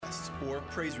or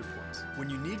praise reports. When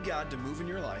you need God to move in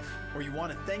your life, or you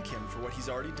want to thank Him for what He's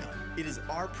already done, it is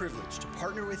our privilege to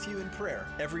partner with you in prayer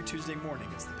every Tuesday morning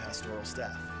as the pastoral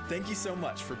staff. Thank you so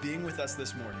much for being with us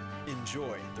this morning.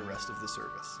 Enjoy the rest of the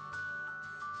service.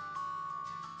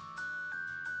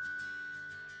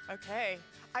 Okay,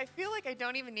 I feel like I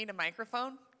don't even need a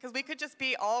microphone because we could just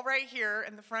be all right here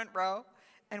in the front row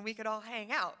and we could all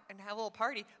hang out and have a little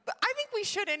party. But I think we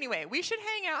should anyway. We should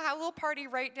hang out, have a little party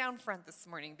right down front this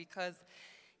morning because,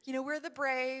 you know, we're the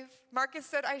brave. Marcus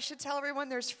said I should tell everyone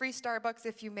there's free Starbucks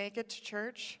if you make it to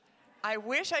church. I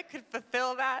wish I could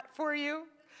fulfill that for you,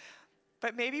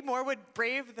 but maybe more would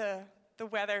brave the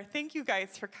weather. Thank you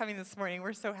guys for coming this morning.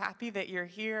 We're so happy that you're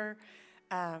here.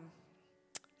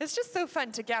 It's just so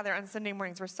fun to gather on Sunday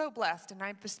mornings. We're so blessed, and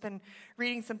I've just been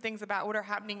reading some things about what are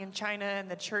happening in China and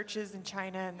the churches in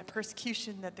China and the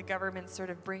persecution that the government's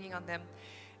sort of bringing on them.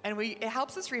 And it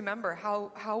helps us remember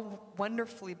how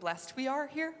wonderfully blessed we are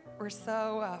here. We're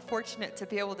so fortunate to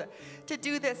be able to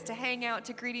do this, to hang out,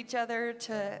 to greet each other,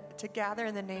 to gather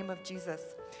in the name of Jesus.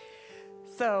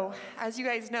 So, as you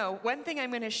guys know, one thing I'm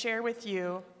going to share with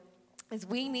you is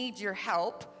we need your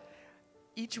help.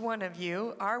 Each one of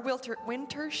you. Our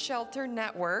winter shelter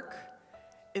network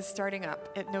is starting up.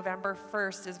 At November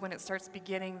 1st is when it starts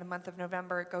beginning. The month of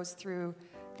November, it goes through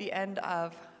the end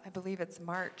of, I believe it's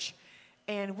March.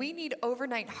 And we need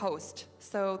overnight host.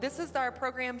 So this is our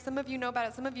program. Some of you know about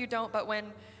it, some of you don't. But when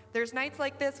there's nights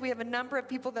like this, we have a number of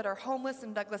people that are homeless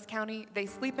in Douglas County. They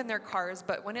sleep in their cars,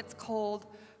 but when it's cold,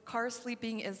 car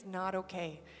sleeping is not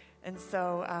okay. And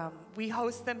so we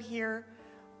host them here.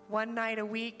 One night a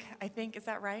week, I think, is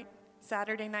that right?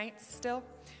 Saturday nights still?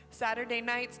 Saturday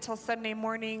nights till Sunday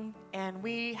morning, and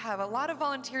we have a lot of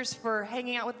volunteers for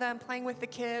hanging out with them, playing with the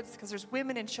kids, because there's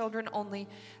women and children only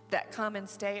that come and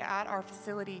stay at our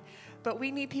facility. But we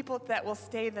need people that will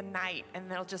stay the night, and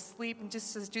they'll just sleep and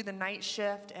just do the night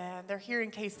shift, and they're here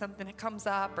in case something comes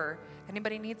up or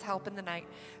anybody needs help in the night.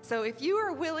 So if you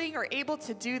are willing or able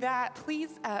to do that,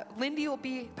 please,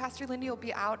 Pastor Lindy will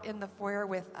be out in the foyer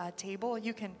with a table.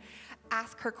 You can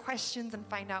ask her questions and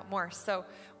find out more. So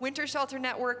Winter Shelter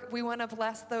Network, we want to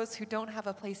bless those who don't have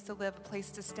a place to live, a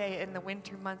place to stay in the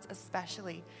winter months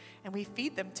especially. And we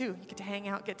feed them too. You get to hang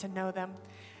out, get to know them.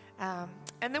 And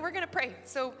then we're going to pray.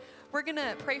 So we're going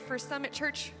to pray for Summit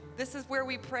Church. This is where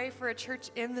we pray for a church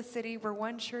in the city. We're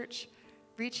one church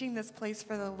reaching this place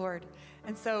for the Lord.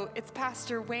 And so it's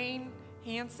Pastor Wayne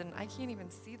Hansen. I can't even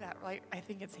see that right. I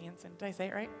think it's Hansen. Did I say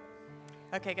it right?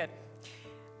 Okay, good.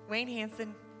 Wayne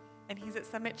Hansen. And he's at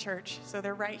Summit Church, so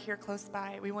they're right here close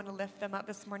by. We want to lift them up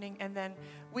this morning. And then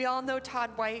we all know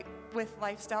Todd White with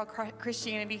Lifestyle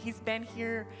Christianity. He's been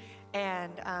here,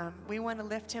 and we want to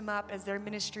lift him up as their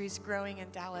ministry is growing in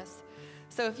Dallas.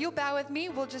 So if you'll bow with me,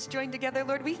 we'll just join together.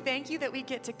 Lord, we thank you that we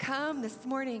get to come this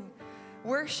morning,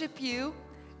 worship you,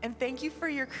 and thank you for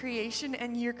your creation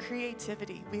and your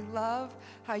creativity. We love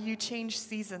how you change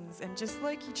seasons. And just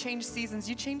like you change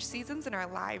seasons in our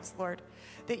lives, Lord.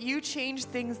 That you change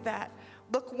things that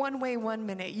look one way one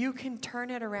minute. You can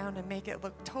turn it around and make it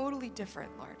look totally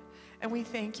different, Lord. And we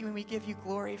thank you and we give you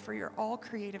glory for your all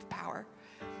creative power.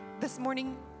 This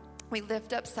morning, we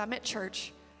lift up Summit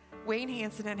Church, Wayne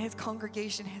Hansen and his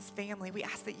congregation, his family. We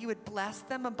ask that you would bless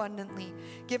them abundantly,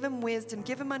 give them wisdom,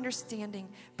 give them understanding,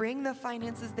 bring the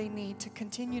finances they need to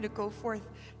continue to go forth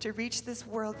to reach this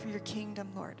world for your kingdom,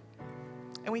 Lord.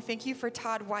 And we thank you for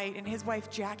Todd White and his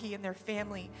wife Jackie and their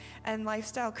family and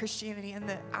Lifestyle Christianity and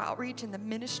the outreach and the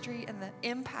ministry and the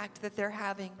impact that they're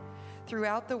having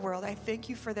throughout the world. I thank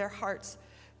you for their hearts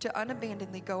to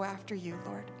unabandonedly go after you,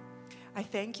 Lord. I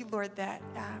thank you, Lord, that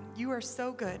you are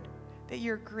so good, that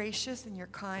you're gracious and you're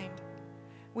kind.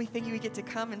 We thank you we get to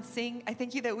come and sing. I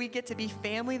thank you that we get to be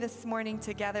family this morning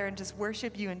together and just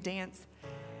worship you and dance.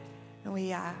 And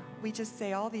we just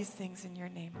say all these things in your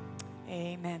name.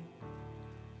 Amen.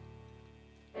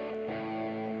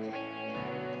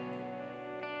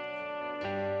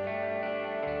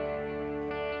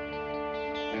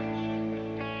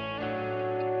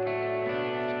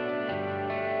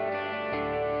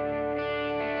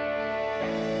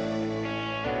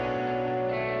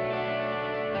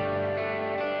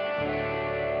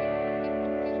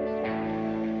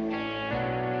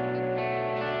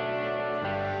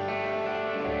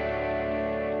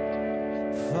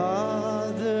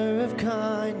 Father of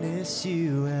kindness,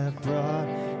 you have brought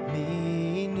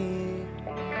me near. You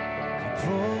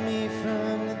pull me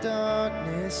from the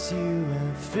darkness, you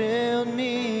have filled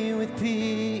me with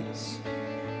peace.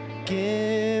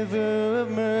 Giver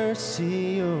of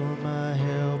mercy, you're my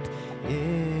help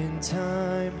in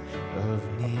time of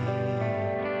need.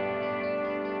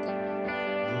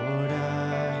 Lord,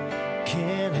 I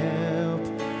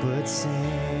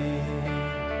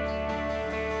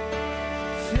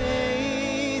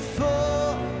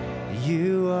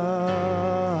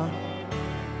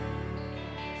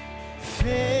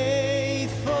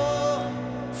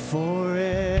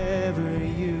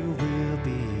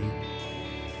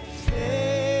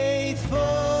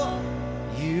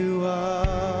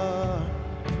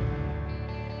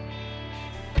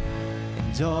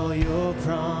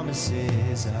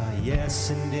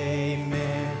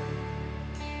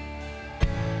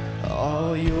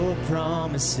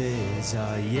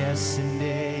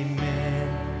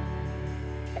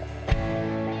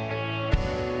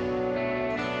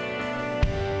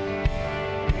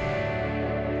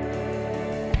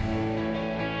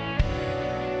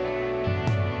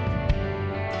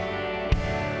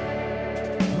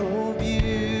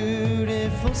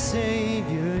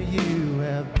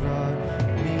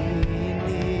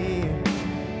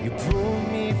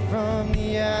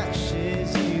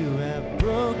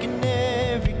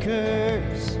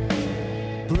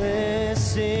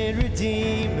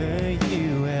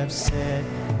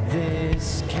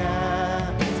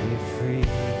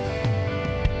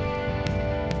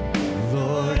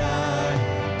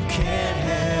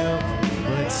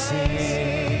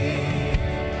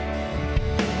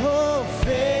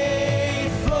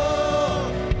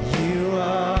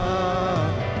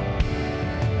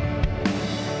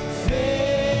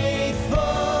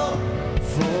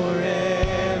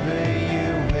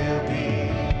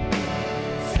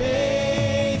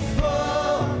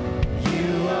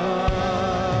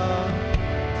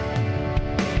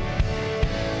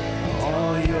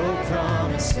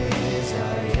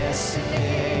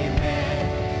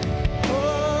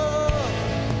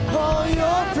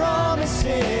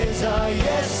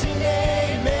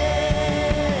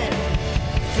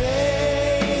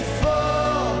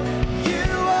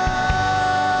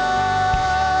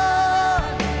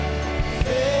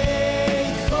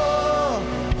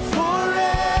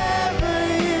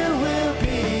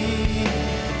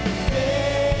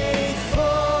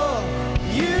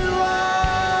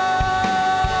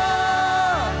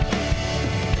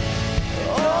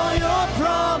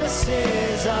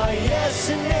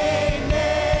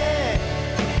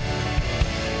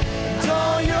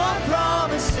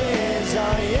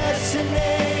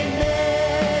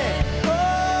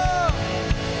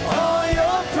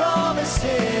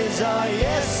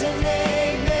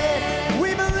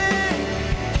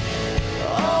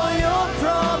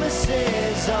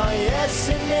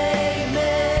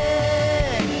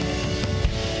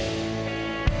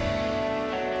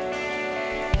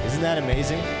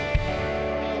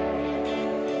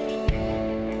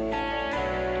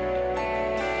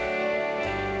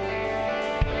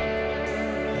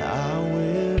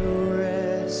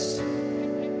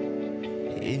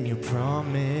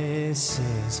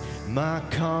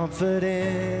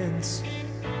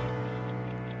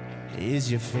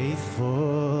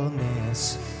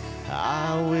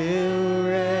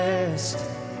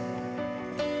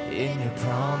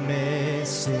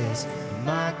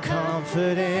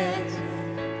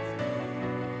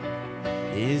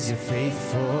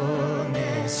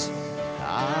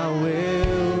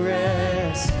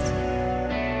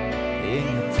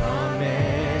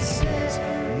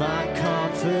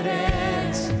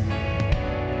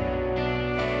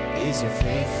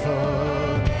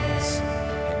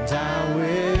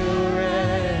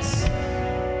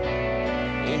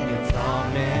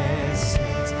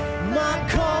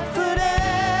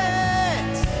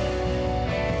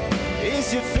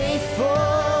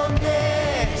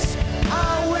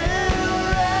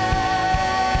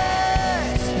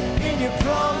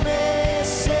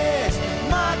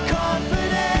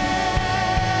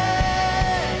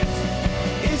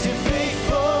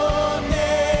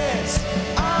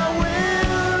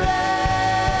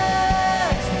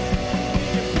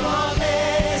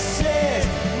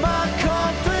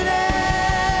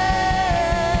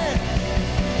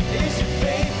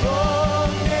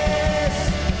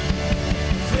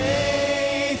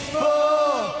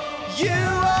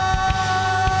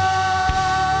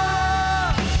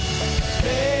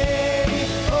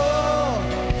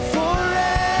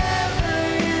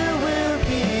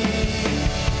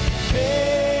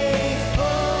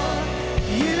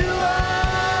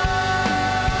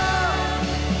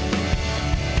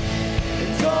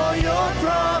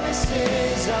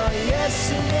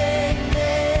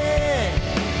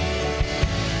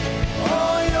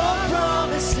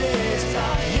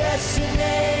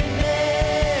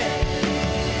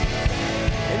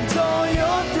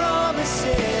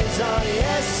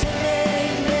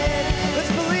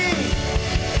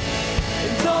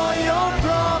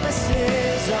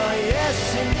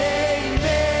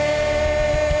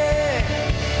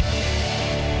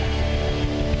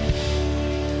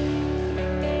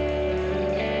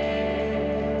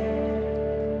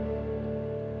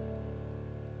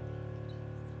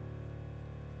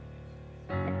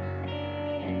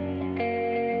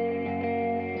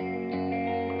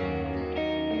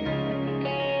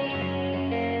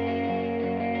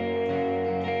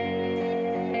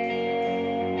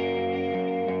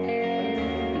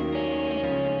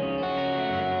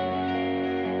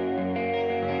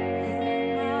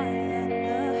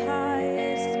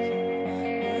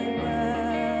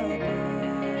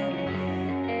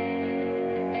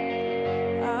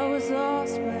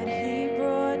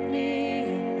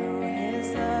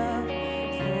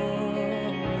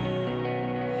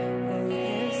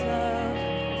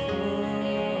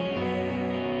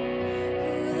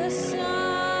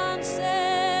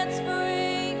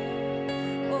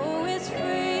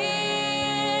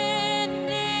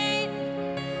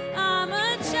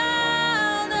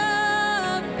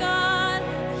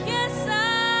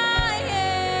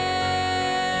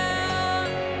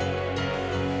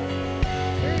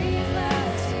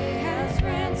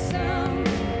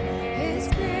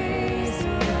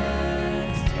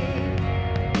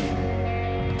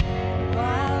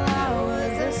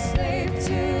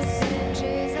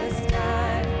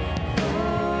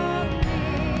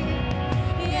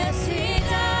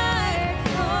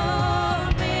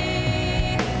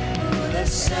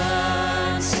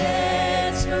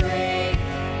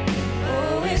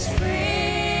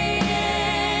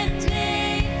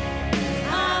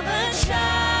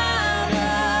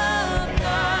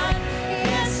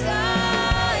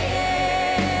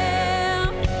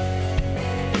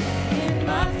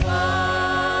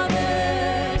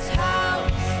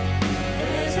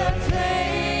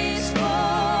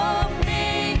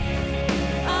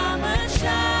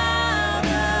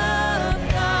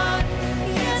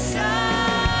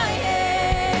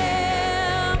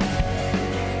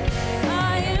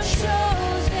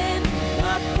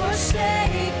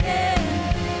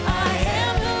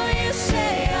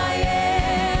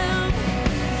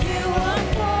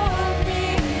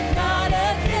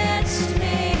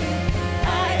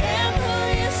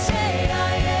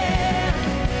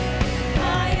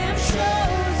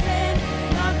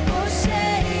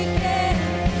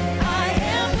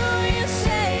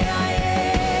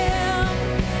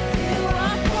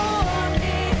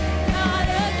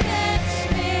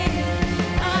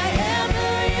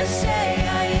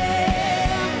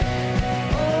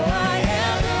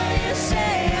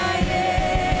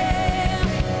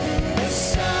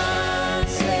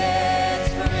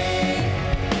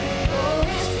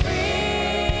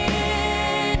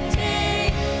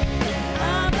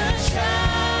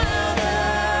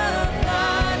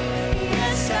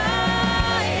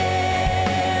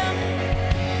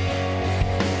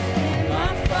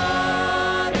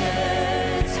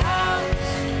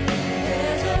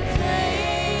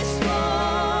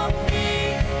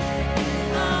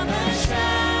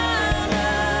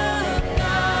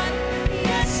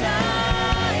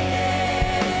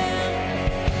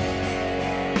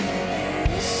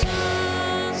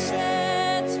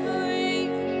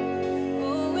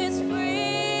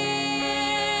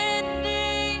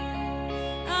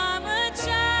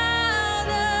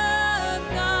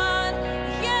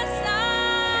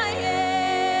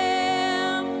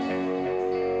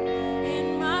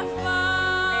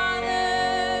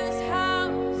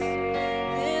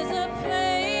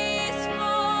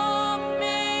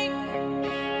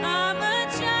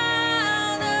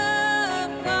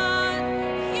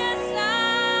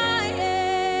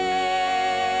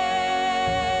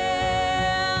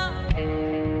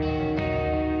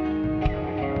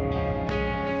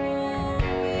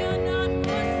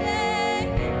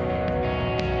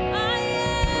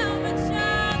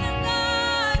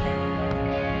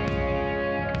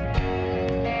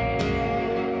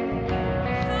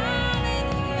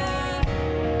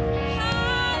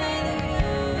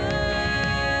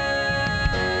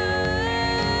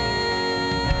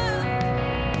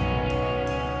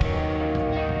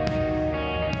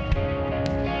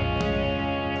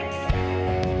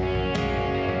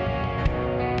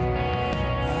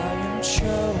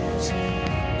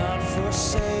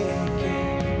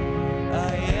forsaken.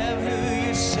 I am who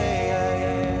you say I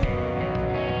am.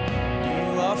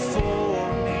 You are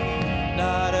for me,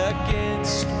 not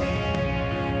against me.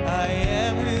 I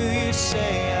am who you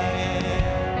say I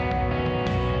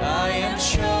am. I am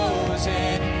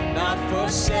chosen, not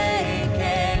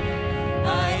forsaken.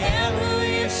 I am who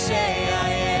you say I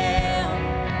am.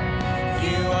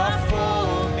 You are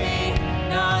for me,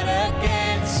 not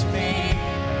against me.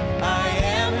 I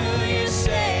am who you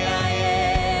say I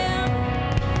am.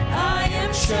 I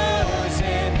am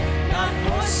chosen, not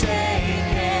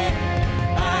forsaken.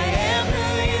 I am who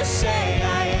you say I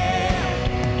am.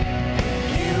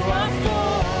 You are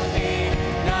for me,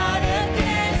 not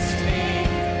against me.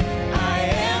 I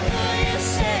am who you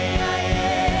say I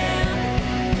am.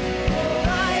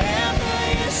 Oh, I am who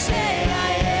you say I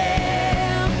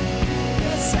am.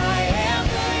 Yes, I am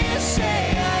who you say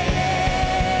I am.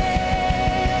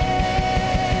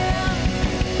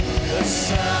 The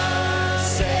sun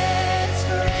sets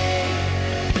free.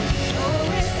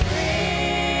 Oh, it's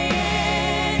free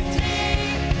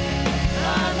indeed.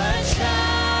 I'm a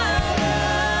child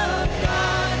of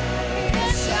God.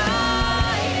 Yes, I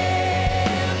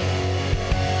am.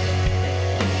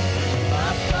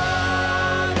 My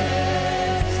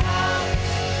Father's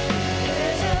house,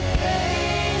 there's a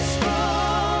place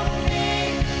for me.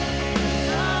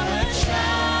 I'm a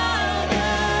child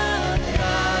of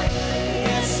God.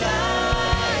 Yes, I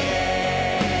am.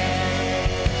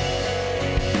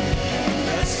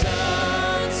 The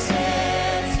sun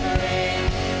sets free.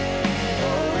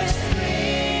 Oh, it's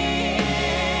free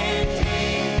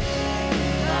indeed.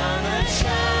 I'm a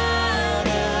child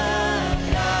of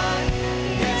God.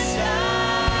 Yes, I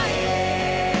am.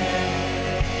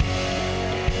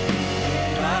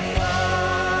 My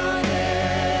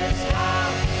Father's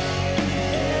house,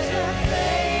 there's a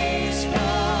place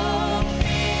for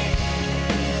me.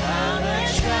 I'm a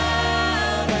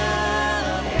child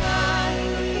of God.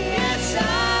 Yes, I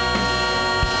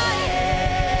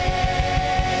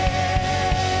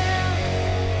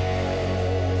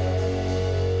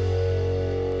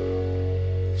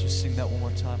am. Just sing that one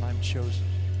more time. I'm chosen.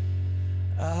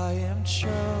 I am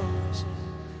chosen,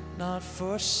 not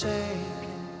forsaken.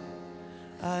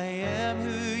 I am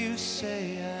who you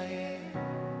say I am.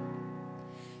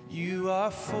 You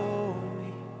are for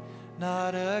me,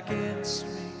 not against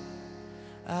me.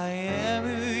 I am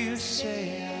who you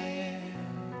say I am.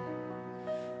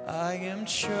 I am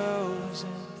chosen,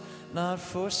 not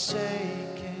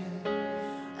forsaken.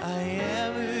 I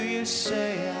am who you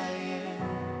say I am.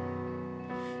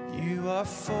 You are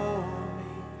for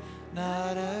me,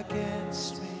 not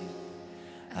against me.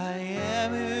 I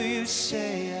am who you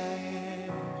say I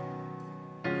am.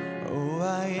 Oh,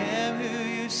 I am who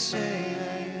you say I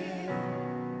am.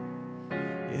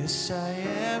 Yes, I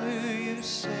am who you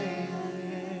say I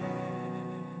am.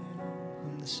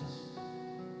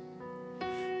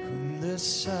 Whom the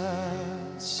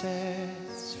sun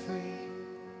sets free,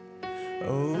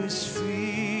 oh, is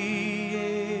free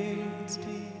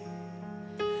indeed.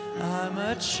 I'm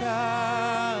a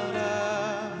child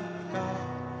of God.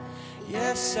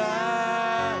 Yes,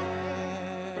 I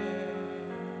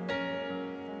am.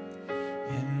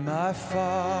 In my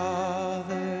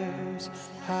Father's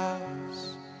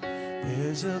house,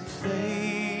 there's a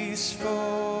place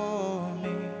for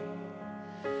me.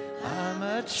 I'm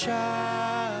a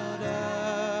child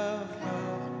of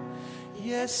God.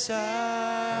 Yes, I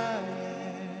am.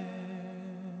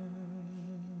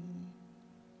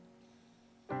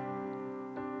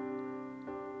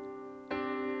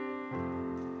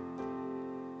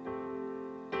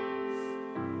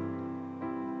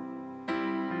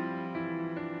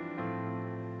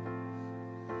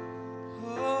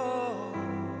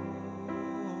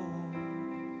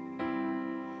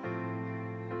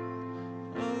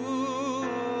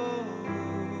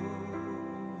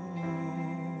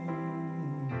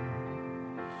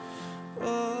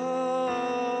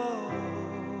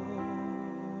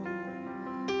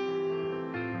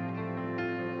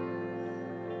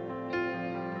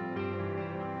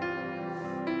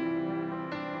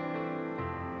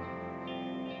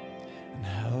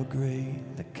 How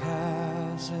great the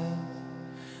chasm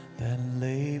that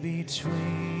lay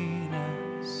between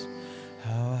us,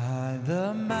 how high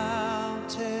the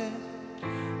mountain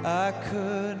I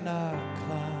could not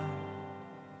climb.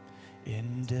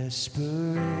 In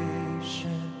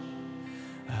desperation,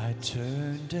 I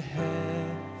turned to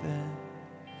heaven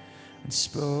and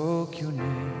spoke your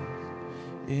name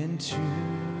into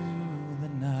the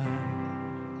night.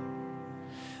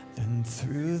 Then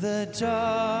through the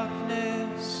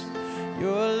darkness,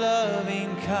 your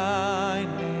loving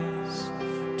kindness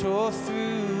tore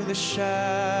through the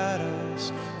shadows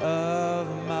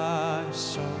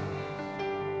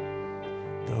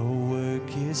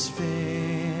is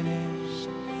finished,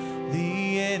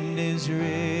 the end is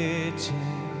written.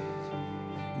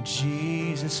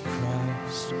 Jesus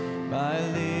Christ, my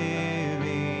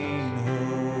living hope.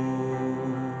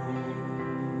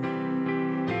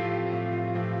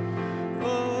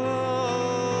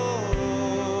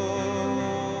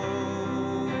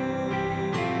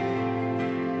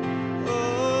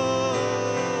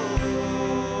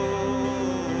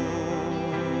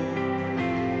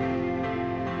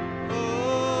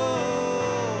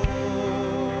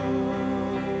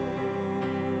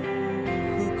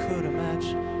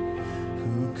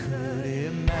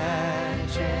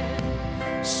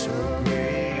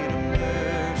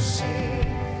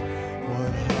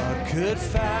 Could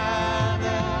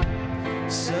fathom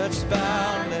such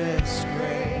boundless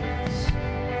grace,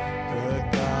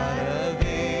 but God of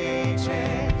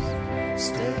ages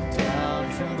stepped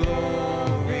down from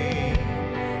glory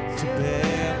to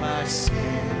bear my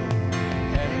sin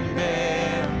and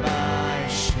bear my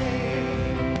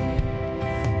shame.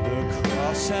 The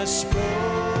cross has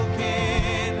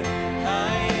spoken,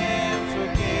 I am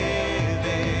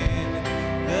forgiven.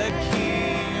 The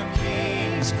King of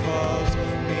Kings calls me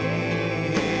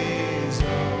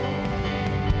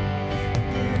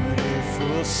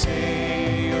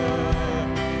Savior,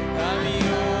 I'm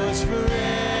yours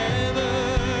forever.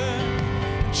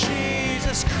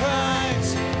 Jesus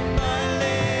Christ, my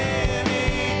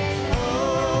living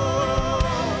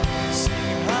hope.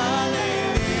 Sing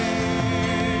hallelujah,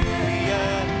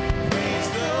 praise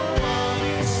the one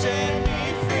who set me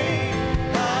free.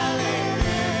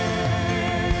 Hallelujah,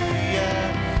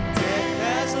 death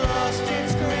has lost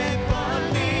its grip on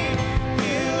me.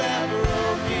 You have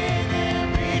broken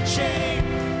every chain.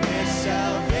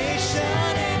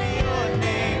 Salvation in your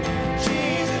name,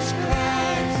 Jesus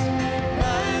Christ,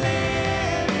 my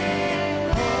living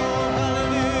hope.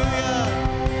 Hallelujah,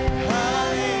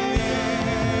 hallelujah,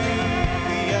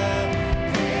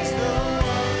 praise the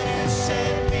one who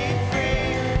set me free.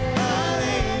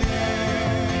 Hallelujah,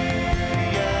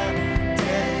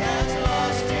 death has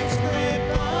lost its grip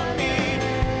on me.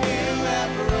 You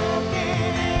have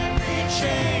broken every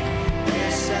chain.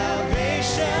 There's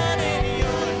salvation in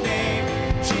your name,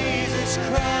 Jesus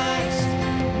Christ,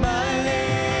 my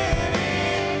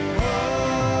living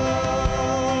hope.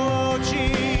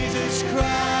 Jesus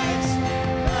Christ,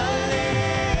 my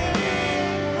living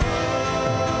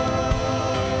hope.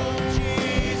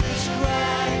 Jesus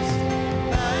Christ,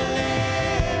 my living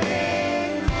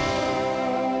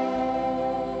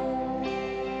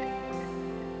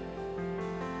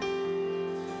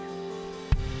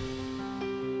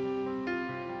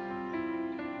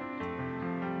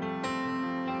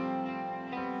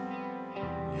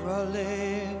You are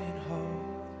living hope.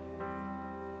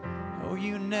 Oh,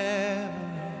 you never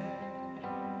end.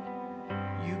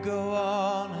 You go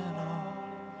on and on.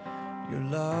 Your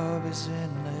love is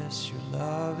endless. Your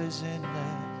love is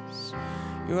endless.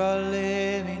 You are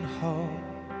living hope.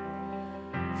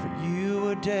 For you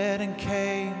were dead and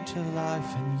came to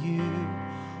life, and you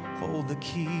hold the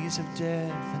keys of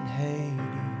death and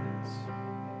Hades.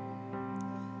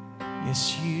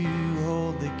 Yes, you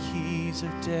hold the keys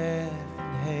of death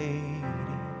and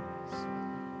Hades.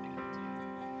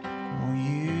 Oh,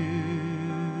 you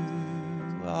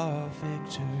are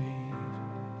victory.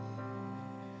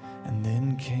 And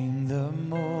then came the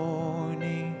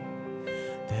morning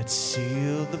that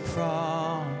sealed the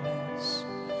promise.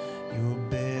 Your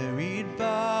buried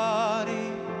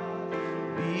body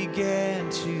began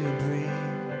to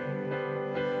breathe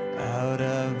out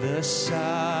of the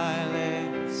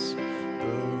silence.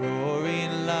 The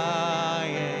roaring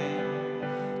lion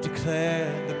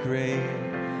declared the grave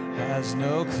has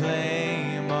no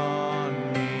claim on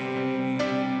me.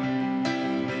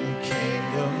 Then came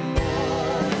the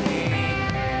morning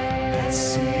that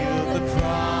sealed the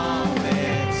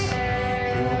promise.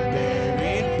 Your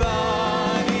buried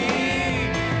body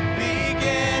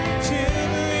began to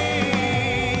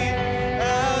breathe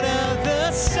out of the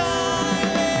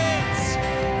silence.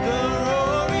 The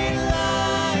roaring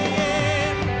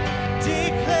lion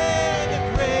declared the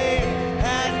grave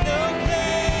has no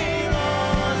claim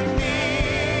on me.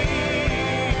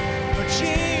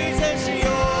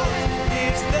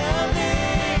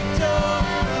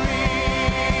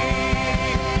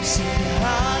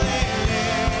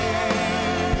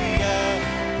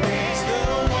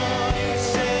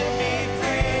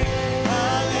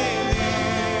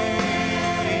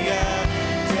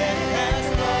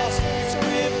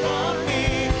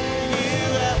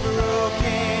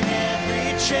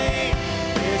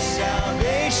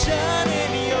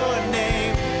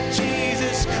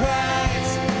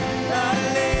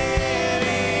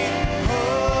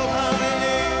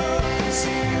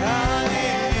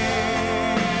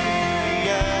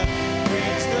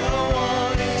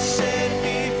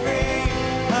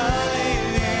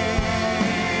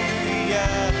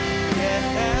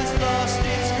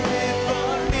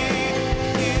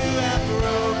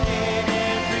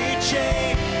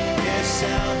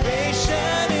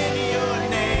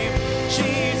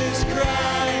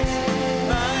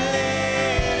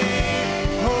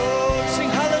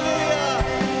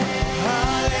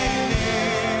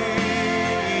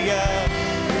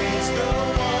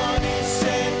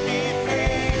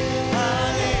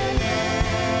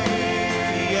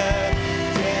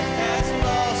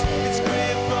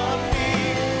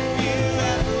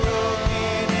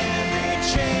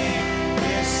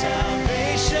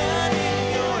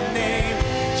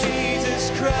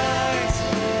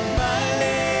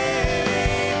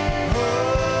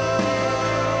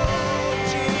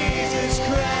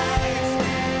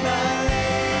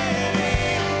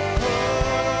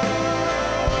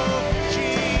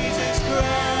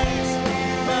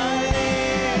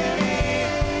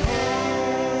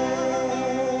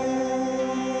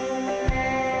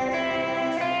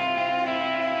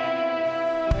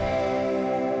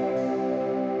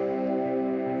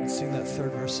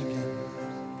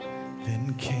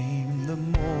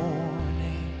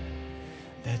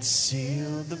 that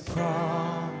sealed the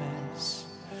promise.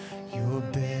 Your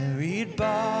buried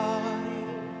body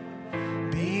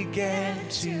began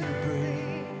to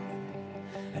breathe,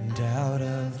 and out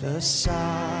of the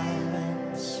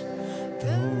silence,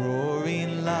 the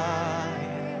roaring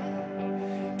lion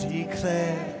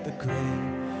declared the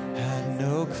grave had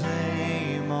no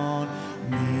claim on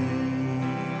me.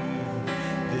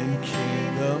 Then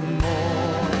came the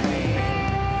morning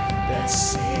that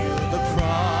sealed the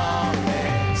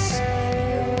promise.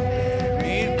 Your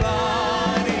buried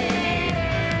body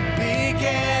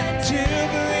began to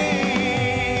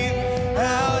breathe.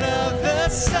 Out of the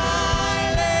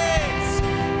silence,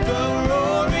 the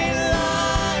roaring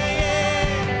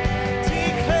lion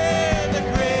declared the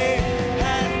grave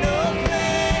had no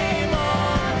claim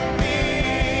on me.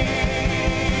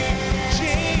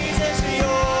 Jesus,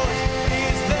 yours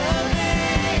is the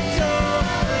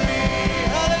victory.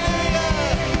 Hallelujah.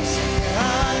 Sing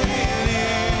hallelujah.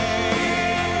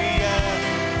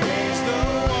 Praise the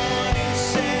one who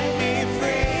set me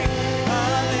free.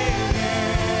 Hallelujah.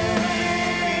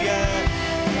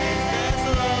 Death has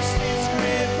lost its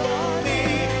grip on me.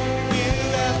 You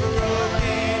have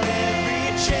broken every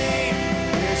chain.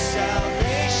 There's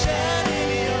salvation in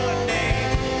your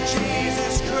name,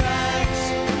 Jesus Christ,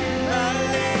 my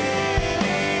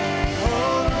living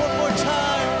hope. One more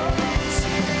time.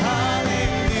 Sing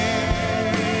hallelujah.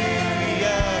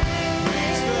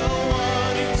 Praise the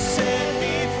one who set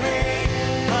me free.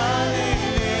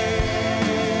 Hallelujah.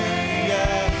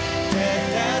 Death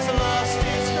has lost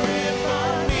its grip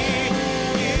on me.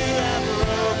 You have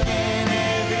broken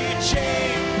every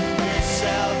chain. There's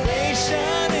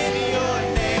salvation in your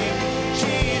name,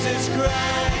 Jesus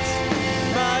Christ,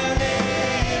 my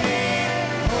living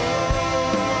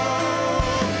hope.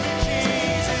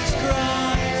 Jesus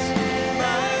Christ,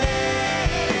 my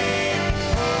living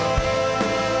hope.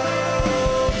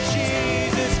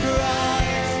 Jesus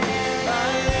Christ, my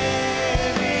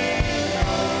living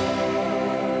hope.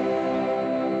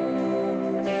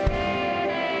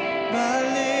 My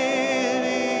living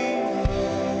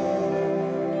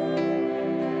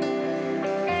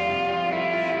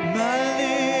my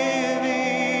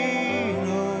living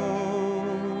hope,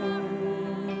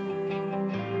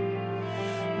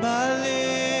 my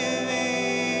living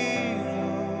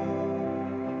hope.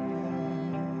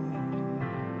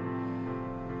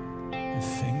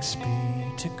 Thanks be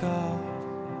to God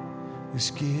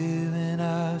who's given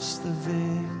us the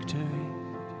victory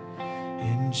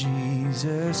in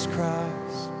Jesus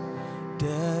Christ.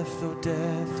 Death, oh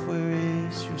death, where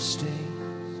is your sting?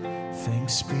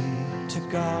 Thanks be to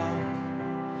God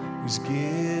who's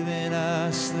given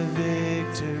us the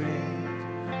victory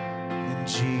in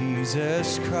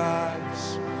Jesus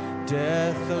Christ.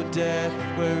 Death, oh death,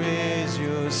 where is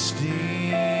your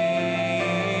sting?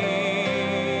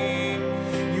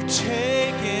 You've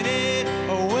taken it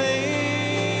away.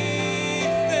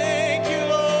 Thank you,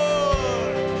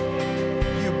 Lord.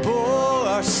 You bore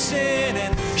our sin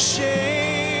and shame.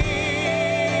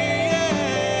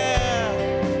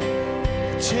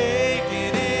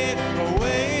 Taking it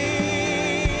away.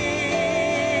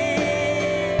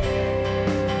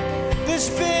 There's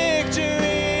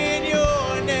victory in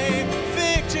your name,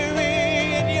 victory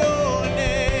in your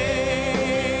name.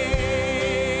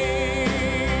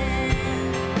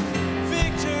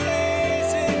 Victories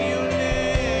in your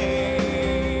name.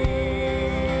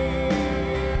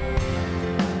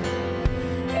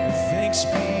 Thanks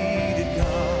be to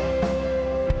God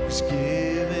who's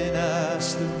given us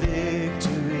the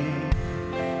victory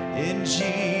in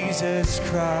Jesus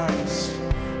Christ.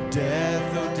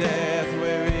 Death, oh death,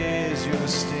 where is your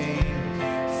sting?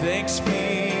 Thanks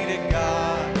be to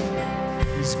God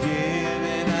who's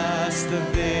given us the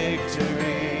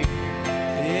victory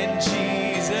in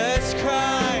Jesus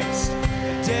Christ.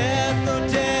 Death, oh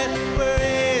death, where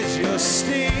is your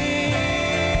sting?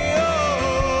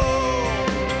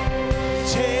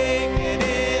 Taking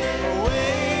it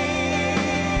away.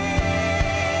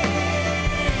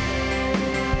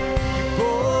 You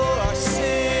bore our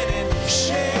sin and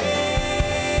shame.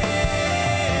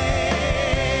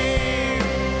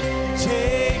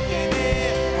 Taking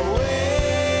it away.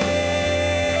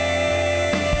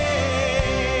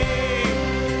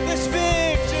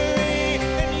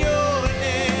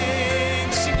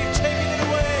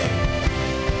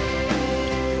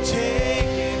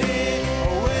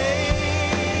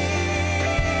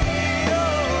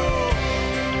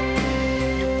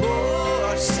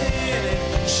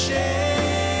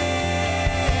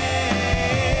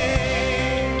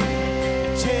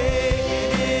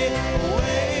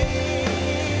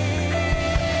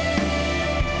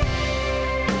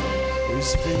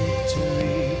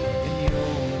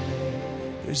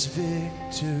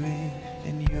 victory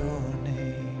in your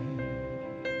name.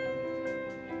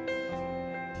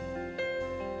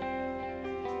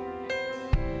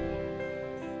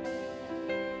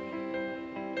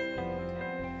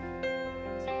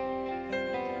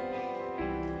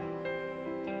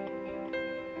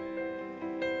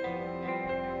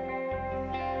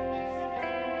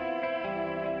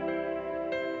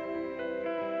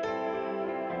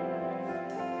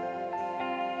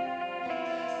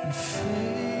 And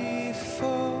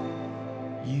faithful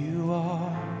you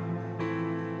are,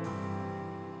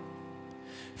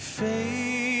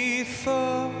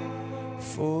 faithful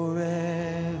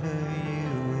forever you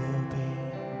will be.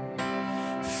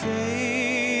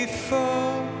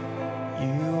 Faithful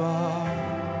you are,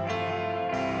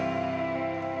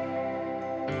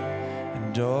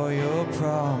 and all your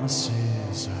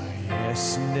promises are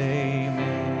yes and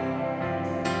amen.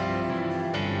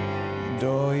 And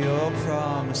all your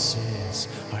promises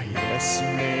are yes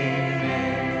and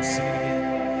amen. Sing it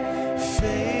again.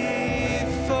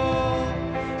 Faithful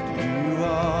you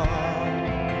are,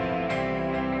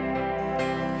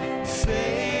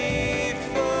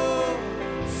 faithful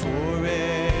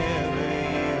forever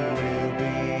you will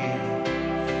be.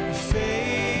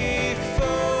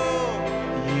 Faithful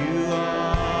you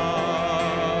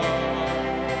are,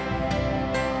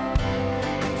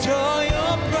 and all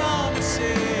your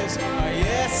promises are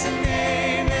yes and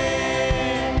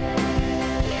amen.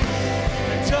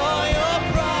 And all your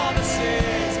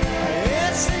promises are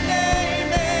yes and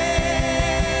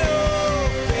amen. Oh,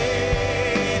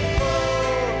 faithful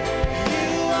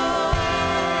you are,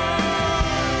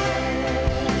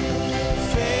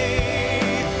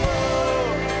 faithful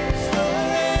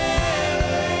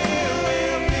forever you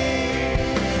will be.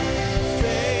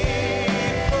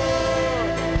 Faithful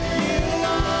you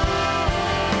are.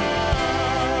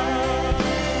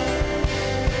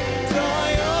 And all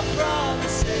your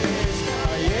promises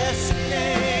are yes and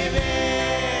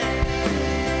amen.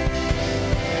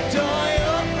 And all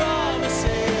your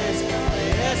promises are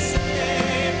yes and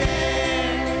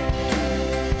amen.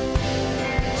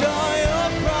 And all your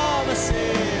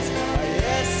promises are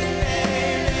yes and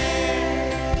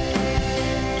amen.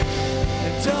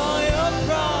 And all your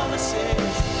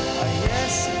promises are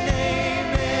yes and amen.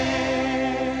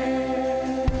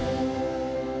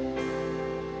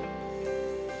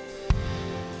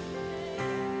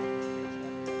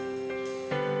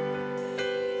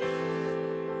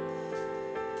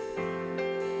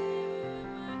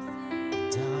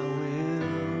 And I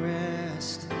will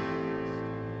rest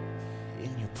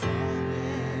in your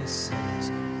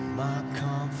promises. My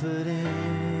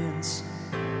confidence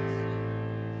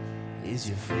is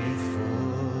your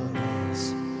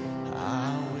faithfulness.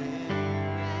 I will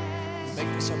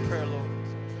make this our prayer, Lord.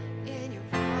 In your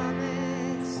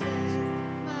promises,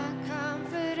 my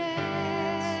confidence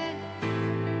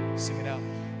Sing it out.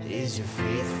 Is your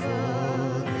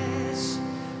faithfulness.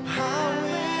 I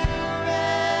will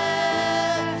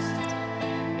rest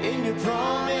in your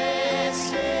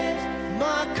promises.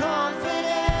 My confidence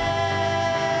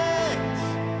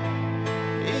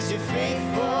is your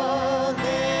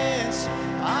faithfulness.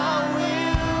 I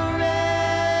will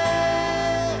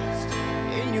rest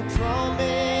in your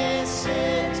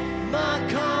promises. My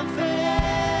confidence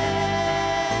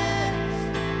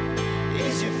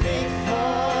is your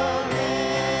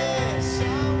faithfulness. I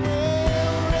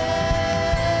will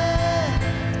rest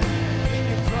in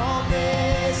your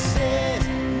promises.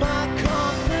 My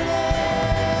confidence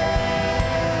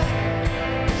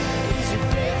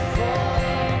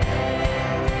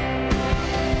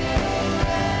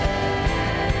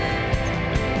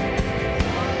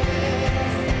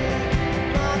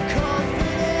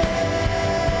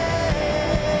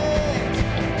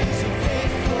is your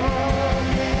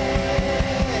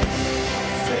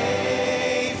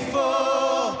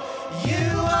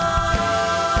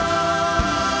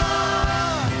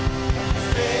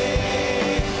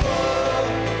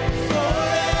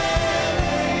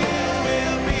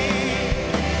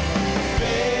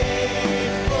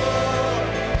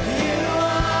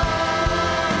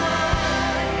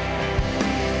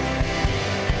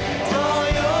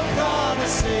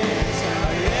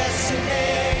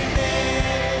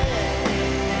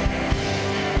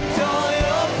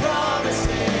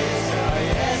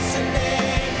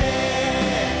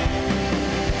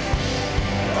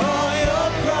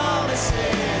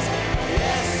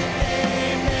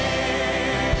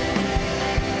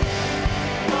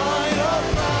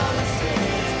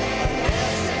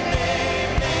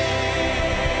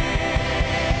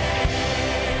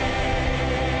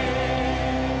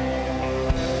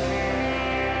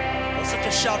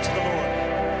shout to the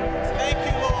Lord. Thank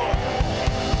you, Lord.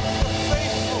 You're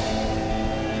faithful.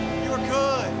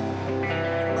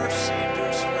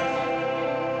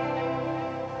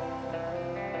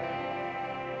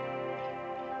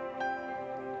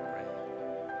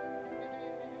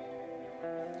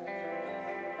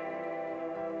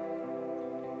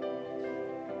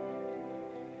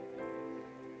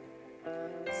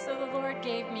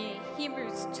 gave me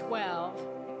Hebrews 12.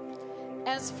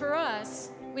 As for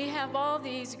us, we have all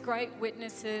these great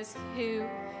witnesses who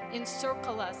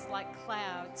encircle us like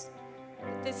clouds.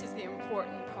 But this is the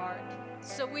important part.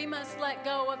 So we must let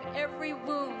go of every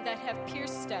wound that have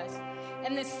pierced us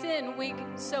and the sin we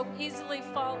so easily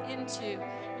fall into.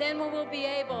 Then we will be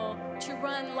able to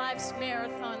run life's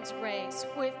marathon's race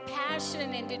with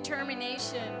passion and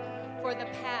determination, for the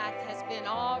path has been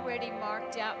already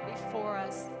marked out before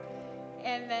us.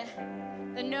 And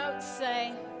the notes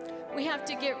say we have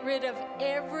to get rid of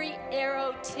every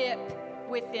arrow tip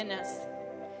within us.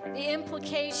 The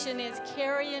implication is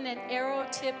carrying an arrow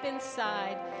tip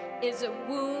inside is a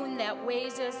wound that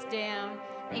weighs us down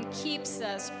and keeps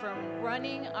us from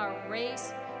running our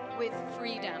race with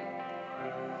freedom.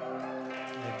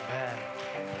 Amen.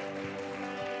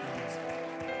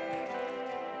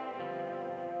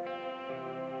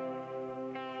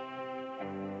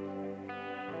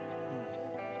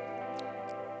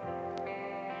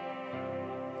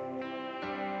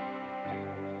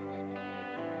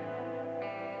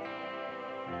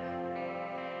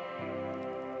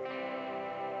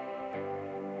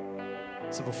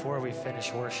 So before we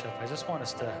finish worship, I just want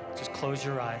us to just close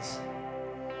your eyes.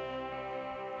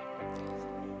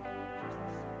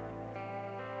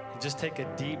 And just take a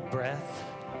deep breath.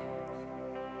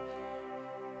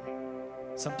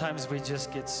 Sometimes we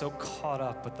just get so caught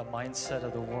up with the mindset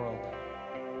of the world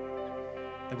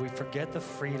that we forget the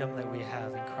freedom that we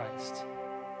have in Christ.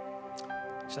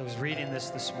 So I was reading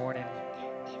this morning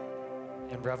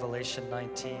in Revelation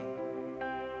 19.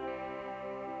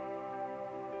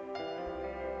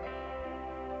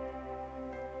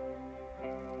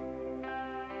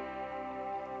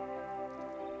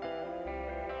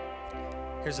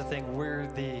 Here's the thing, we're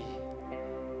the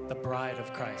bride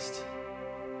of Christ.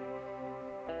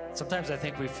 Sometimes I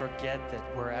think we forget that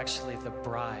we're actually the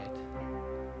bride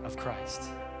of Christ.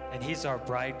 And he's our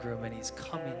bridegroom, and he's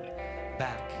coming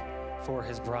back for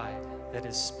his bride that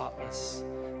is spotless,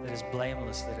 that is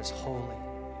blameless, that is holy.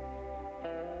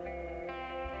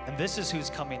 And this is who's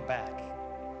coming back.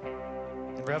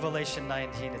 In Revelation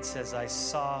 19, it says, I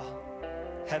saw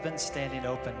heaven standing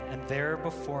open, and there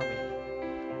before me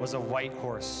was a white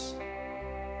horse.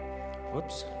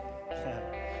 Whoops.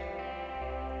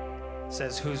 It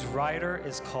says, whose rider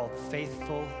is called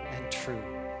Faithful and True.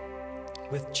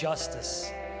 With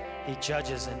justice he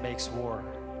judges and makes war.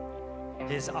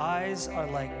 His eyes are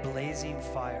like blazing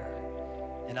fire,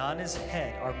 and on his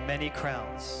head are many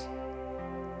crowns.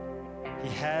 He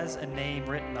has a name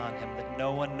written on him that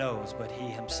no one knows but he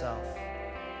himself.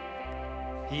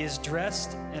 He is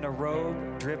dressed in a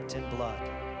robe dripped in blood,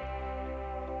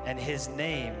 and his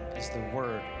name is the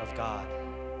Word of God.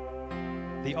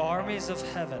 The armies of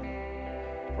heaven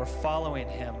were following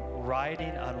him,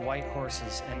 riding on white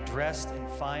horses and dressed in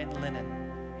fine linen,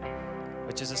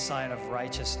 which is a sign of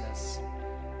righteousness.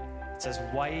 It says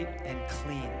white and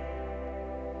clean.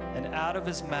 And out of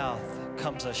his mouth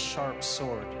comes a sharp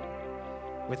sword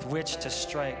with which to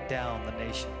strike down the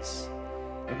nations.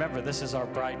 Remember, this is our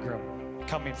bridegroom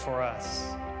coming for us.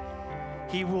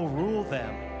 He will rule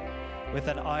them with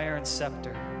an iron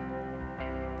scepter.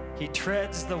 He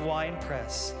treads the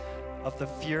winepress of the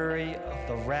fury of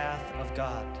the wrath of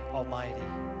God Almighty.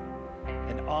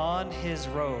 And on his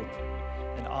robe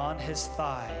and on his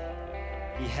thigh,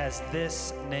 he has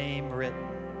this name written,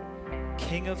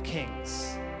 King of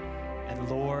Kings and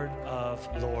Lord of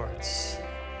Lords.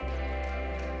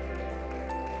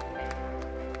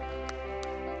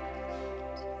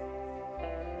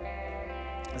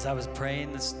 As I was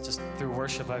praying this just through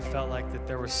worship, I felt like that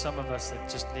there were some of us that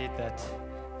just need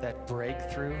that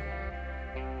breakthrough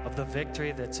of the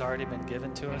victory that's already been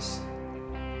given to us.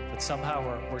 But somehow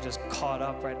we're just caught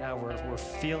up right now. We're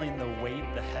feeling the weight,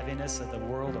 the heaviness of the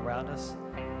world around us.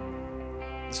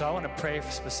 And so I want to pray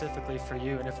specifically for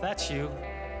you. And if that's you,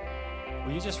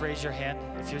 will you just raise your hand?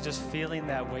 If you're just feeling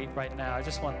that weight right now, I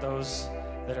just want those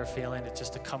that are feeling it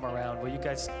just to come around. Will you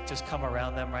guys just come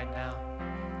around them right now?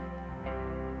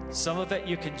 Some of it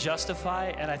you can justify,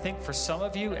 and I think for some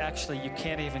of you, actually, you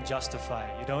can't even justify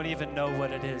it. You don't even know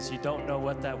what it is. You don't know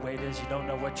what that weight is. You don't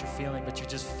know what you're feeling, but you're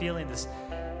just feeling this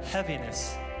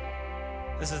heaviness.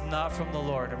 This is not from the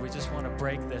Lord, and we just want to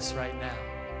break this right now.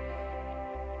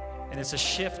 And it's a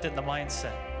shift in the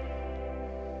mindset.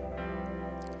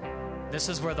 This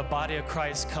is where the body of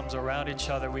Christ comes around each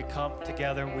other. We come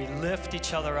together, we lift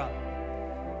each other up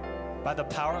by the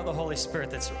power of the Holy Spirit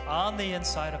that's on the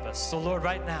inside of us. So Lord,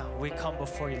 right now, we come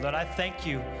before you. Lord, I thank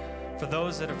you for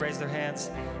those that have raised their hands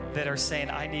that are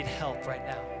saying, I need help right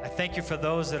now. I thank you for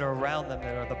those that are around them,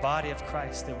 that are the body of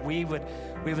Christ, that we would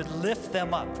lift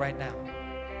them up right now.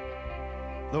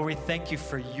 Lord, we thank you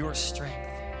for your strength.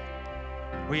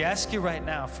 We ask you right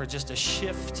now for just a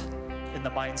shift in the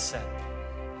mindset,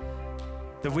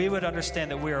 that we would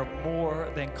understand that we are more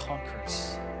than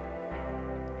conquerors,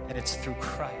 and it's through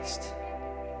Christ,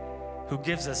 who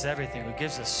gives us everything, who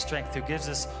gives us strength, who gives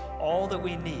us all that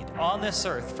we need on this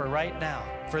earth for right now,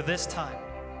 for this time.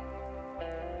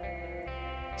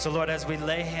 So Lord, as we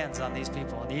lay hands on these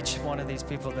people, on each one of these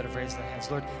people that have raised their hands,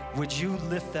 Lord, would you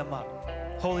lift them up?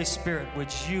 Holy Spirit,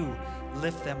 would you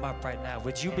lift them up right now?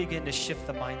 Would you begin to shift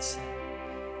the mindset?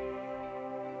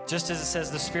 Just as it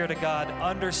says, the Spirit of God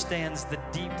understands the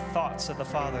deep thoughts of the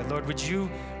Father. Lord, would you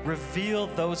reveal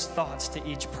those thoughts to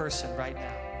each person right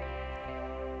now?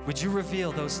 Would you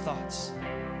reveal those thoughts?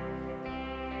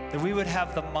 That we would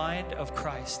have the mind of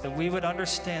Christ, that we would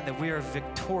understand that we are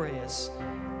victorious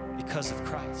because of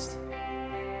Christ.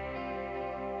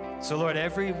 So Lord,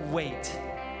 every weight,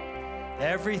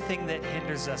 everything that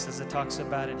hinders us, as it talks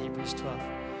about in Hebrews 12,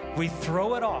 we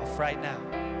throw it off right now.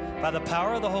 By the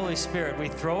power of the Holy Spirit, we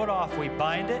throw it off, we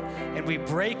bind it, and we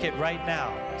break it right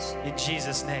now in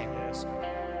Jesus' name.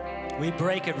 We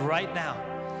break it right now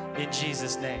in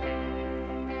Jesus' name.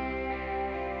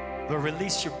 Lord,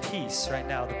 release your peace right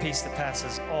now, the peace that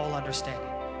passes all understanding.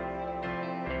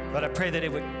 Lord, I pray that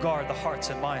it would guard the hearts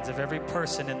and minds of every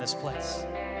person in this place.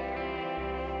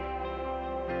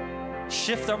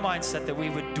 Shift our mindset that we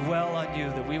would dwell on you,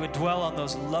 that we would dwell on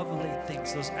those lovely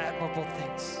things, those admirable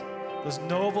things, those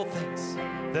noble things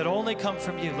that only come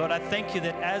from you. Lord, I thank you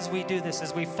that as we do this,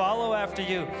 as we follow after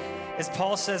you, as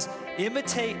Paul says,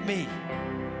 imitate me,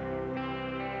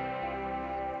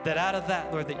 that out of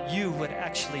that, Lord, that you would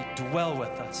actually dwell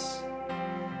with us,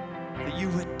 that you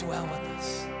would dwell with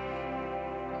us.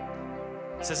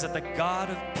 It says that the God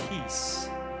of peace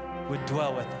would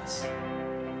dwell with us.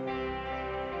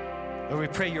 Lord, we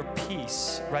pray your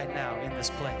peace right now in this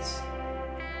place.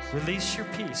 Release your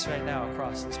peace right now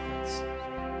across this place.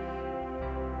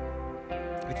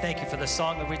 We thank you for the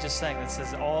song that we just sang that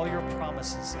says all your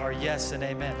promises are yes and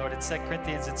amen. Lord, in 2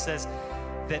 Corinthians it says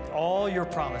that all your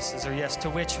promises are yes, to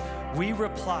which we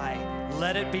reply,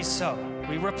 let it be so.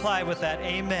 We reply with that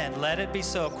amen, let it be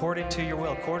so according to your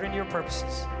will, according to your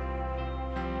purposes.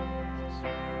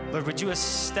 Lord, would you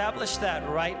establish that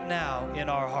right now in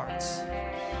our hearts,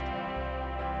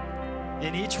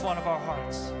 in each one of our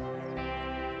hearts.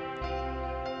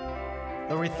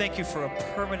 Lord, we thank you for a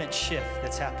permanent shift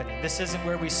that's happening. This isn't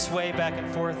where we sway back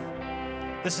and forth.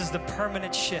 This is the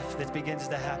permanent shift that begins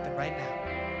to happen right now.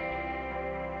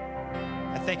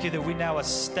 I thank you that we now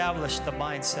establish the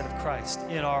mindset of Christ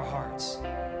in our hearts.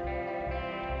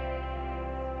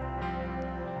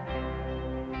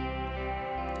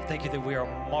 I thank you that we are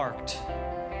marked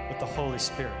with the Holy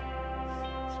Spirit,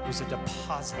 who's a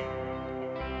deposit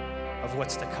of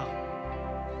what's to come.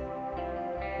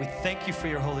 We thank you for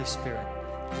your Holy Spirit.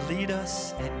 Lead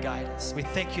us and guide us. We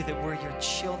thank you that we're your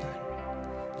children.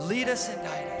 Lead us and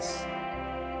guide us.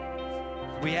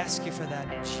 We ask you for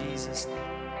that in Jesus' name.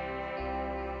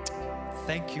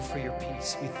 Thank you for your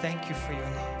peace. We thank you for your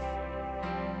love.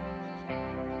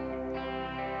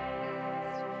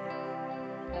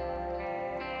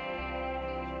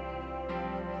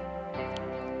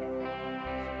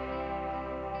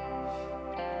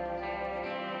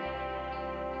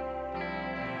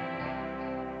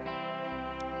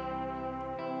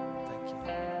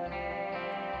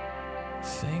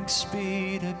 Thanks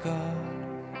be to God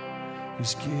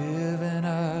who's given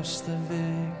us the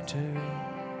victory.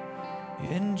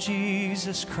 In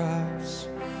Jesus Christ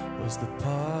was the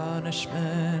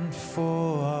punishment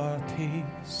for our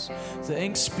peace.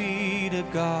 Thanks be to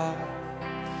God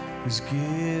who's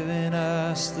given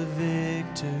us the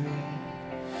victory.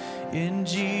 In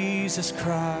Jesus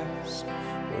Christ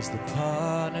was the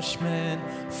punishment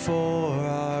for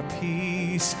our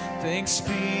peace. Thanks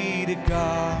be to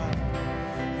God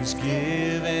who's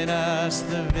given us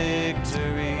the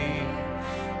victory.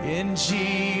 In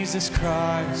Jesus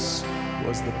Christ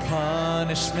was the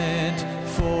punishment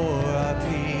for our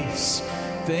peace.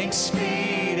 Thanks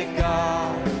be to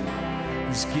God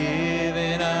who's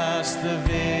given us the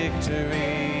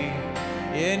victory.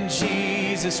 In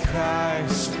Jesus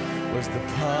Christ was the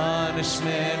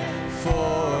punishment for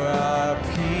our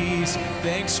peace.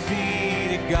 Thanks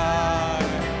be to God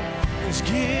who's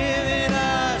given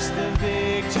us the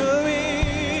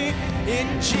victory.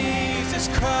 In Jesus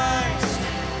Christ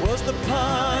was the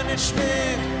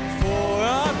punishment for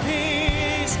our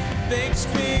peace. Thanks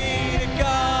be to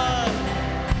God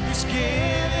who's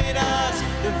given us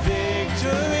the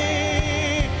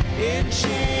victory. In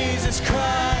Jesus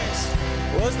Christ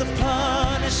was the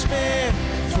punishment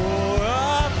for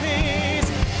our peace.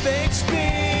 Thanks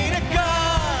be to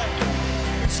God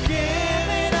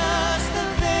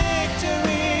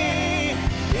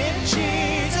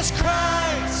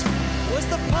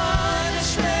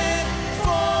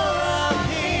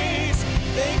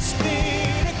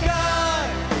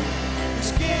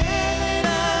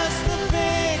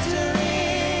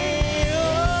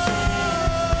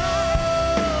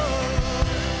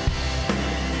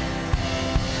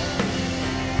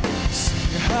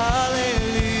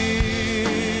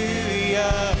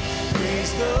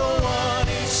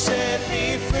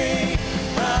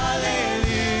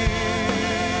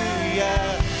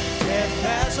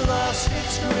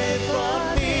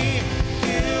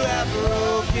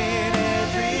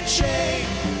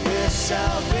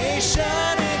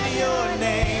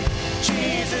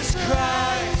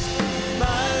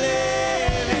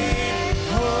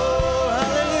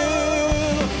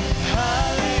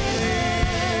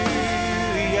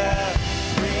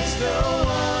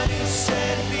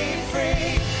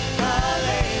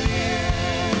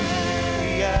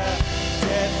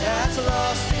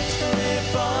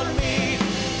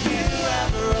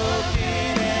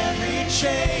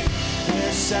chain.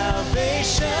 There's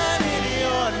salvation in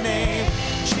your name,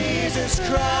 Jesus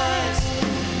Christ,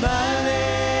 my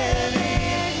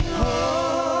living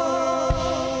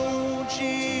hope.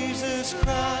 Jesus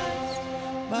Christ,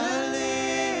 my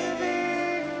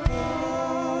living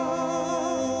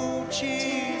hope.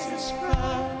 Jesus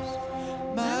Christ,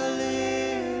 my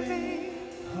living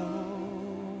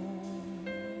hope.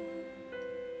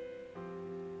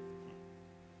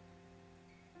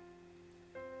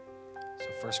 So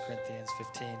 1 Corinthians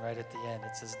 15, right at the end,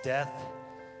 it says, death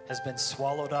has been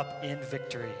swallowed up in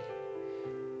victory.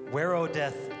 Where, O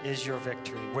death, is your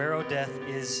victory? Where, O death,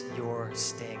 is your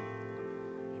sting?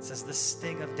 It says the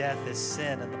sting of death is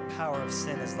sin, and the power of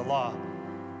sin is the law.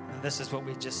 And this is what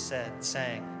we just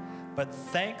sang. But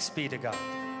thanks be to God.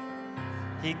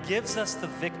 He gives us the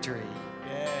victory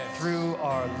through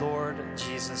our Lord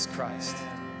Jesus Christ.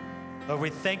 Lord, we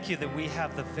thank you that we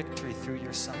have the victory through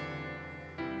your Son.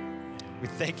 We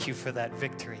thank you for that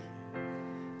victory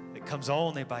that comes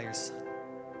only by your Son.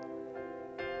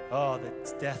 Oh,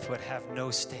 that death would have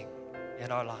no sting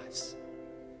in our lives.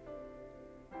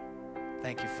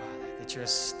 Thank you, Father, that you're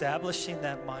establishing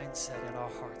that mindset in our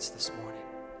hearts this morning.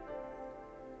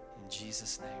 In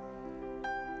Jesus' name.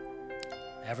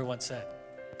 Everyone said,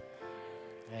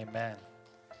 amen.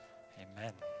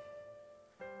 Amen.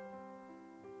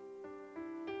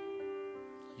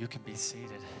 You can be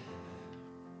seated.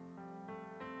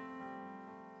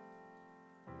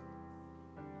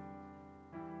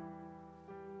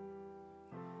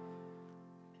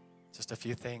 Just a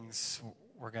few things.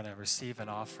 We're going to receive an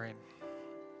offering.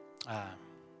 We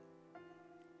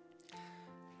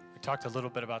talked a little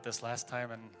bit about this last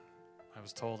time, and I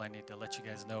was told I need to let you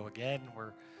guys know again.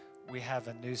 We have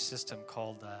a new system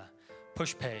called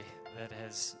Push Pay that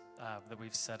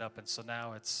we've set up, and so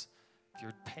now if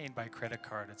you're paying by credit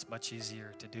card, it's much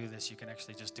easier to do this. You can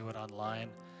actually just do it online.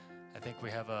 I think we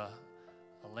have a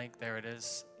link. There it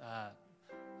is. We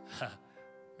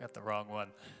got the wrong one.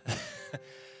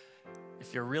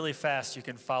 If you're really fast, you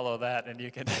can follow that and you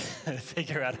can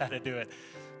figure out how to do it.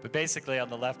 But basically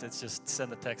on the left, it's just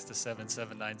send the text to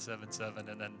 77977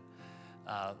 and then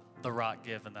the rock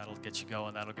give, and that'll get you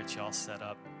going. That'll get you all set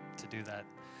up to do that.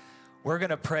 We're going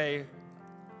to pray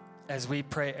as we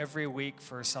pray every week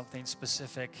for something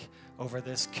specific over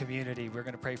this community. We're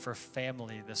going to pray for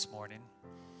family this morning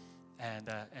and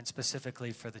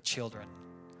specifically for the children.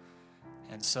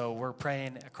 And so we're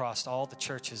praying across all the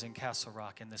churches in Castle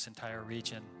Rock in this entire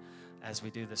region as we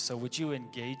do this. So would you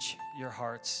engage your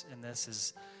hearts in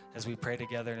this as we pray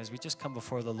together and as we just come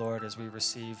before the Lord as we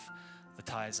receive the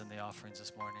tithes and the offerings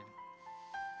this morning.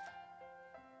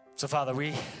 So Father,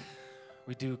 we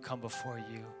do come before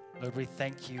you. Lord, we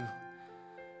thank you.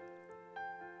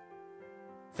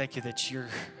 Thank you that your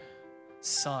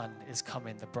Son is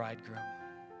coming, the bridegroom,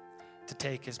 to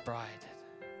take his bride.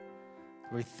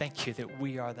 We thank you that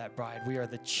we are that bride. We are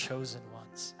the chosen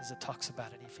ones, as it talks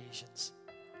about in Ephesians.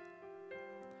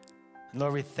 And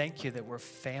Lord, we thank you that we're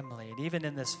family. And even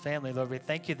in this family, Lord, we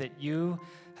thank you that you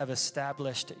have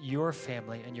established your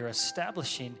family and you're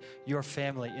establishing your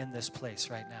family in this place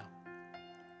right now.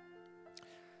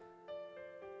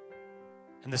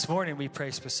 And this morning, we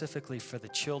pray specifically for the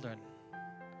children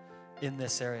in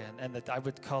this area. And that I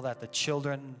would call that the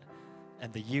children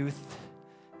and the youth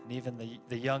and even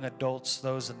the young adults,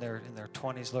 those in their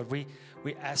 20s. Lord, we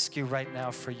ask you right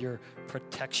now for your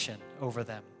protection over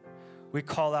them. We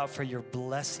call out for your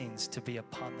blessings to be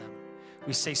upon them.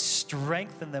 We say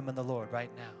strengthen them in the Lord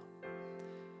right now.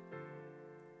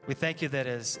 We thank you that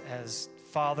as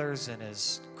fathers and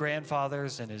as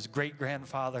grandfathers and as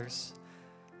great-grandfathers,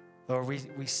 Lord,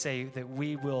 we say that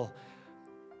we will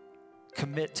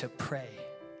commit to pray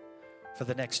for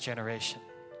the next generation.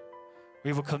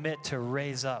 We will commit to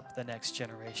raise up the next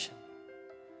generation.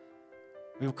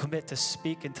 We will commit to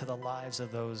speak into the lives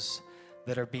of those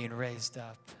that are being raised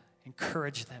up.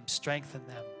 Encourage them, strengthen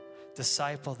them,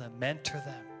 disciple them, mentor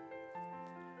them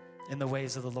in the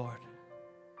ways of the Lord.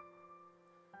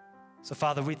 So,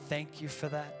 Father, we thank you for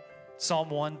that.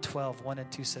 Psalm 112, 1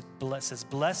 and 2 says,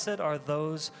 Blessed are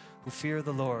those who fear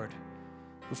the Lord,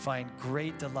 who find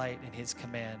great delight in his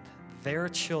command. Their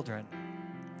children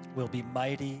will be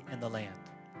mighty in the land,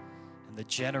 and the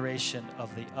generation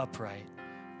of the upright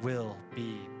will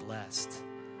be blessed.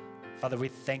 Father, we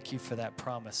thank you for that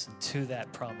promise, and to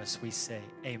that promise we say,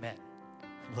 amen.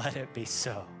 Let it be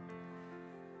so.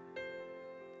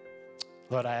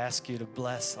 Lord, I ask you to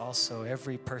bless also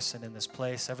every person in this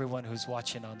place, everyone who's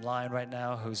watching online right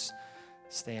now, who's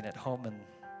staying at home and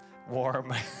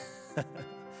warm.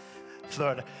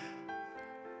 Lord,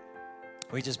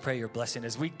 We just pray your blessing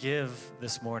as we give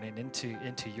this morning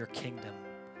into your kingdom.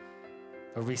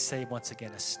 Lord, we say once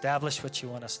again, establish what you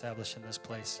want to establish in this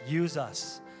place. Use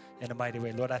us in a mighty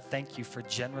way. Lord, I thank you for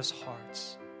generous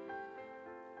hearts.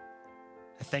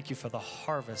 I thank you for the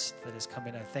harvest that is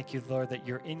coming. I thank you, Lord, that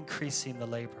you're increasing the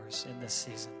laborers in this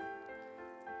season.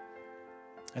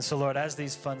 And so, Lord, as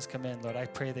these funds come in, Lord, I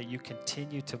pray that you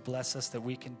continue to bless us, that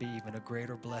we can be even a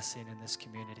greater blessing in this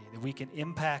community, that we can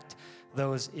impact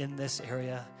those in this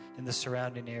area, in the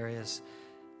surrounding areas,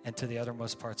 and to the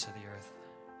uttermost parts of the earth.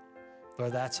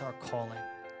 Lord, that's our calling,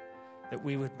 that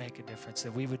we would make a difference,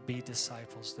 that we would be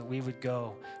disciples, that we would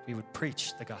go, we would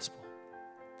preach the gospel.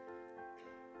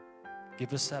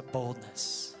 Give us that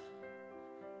boldness,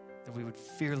 that we would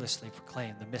fearlessly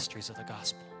proclaim the mysteries of the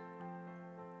gospel.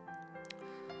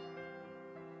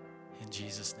 In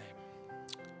Jesus'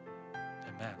 name,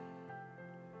 amen.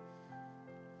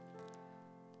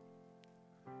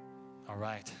 All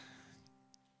right.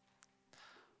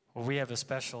 Well, we have a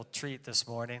special treat this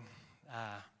morning.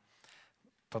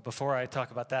 But before I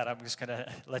talk about that, I'm just going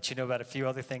to let you know about a few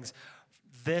other things.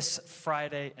 This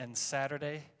Friday and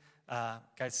Saturday,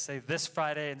 guys, say this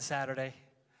Friday and Saturday.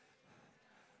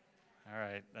 All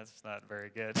right, that's not very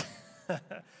good.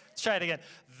 Let's try it again.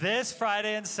 This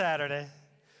Friday and Saturday,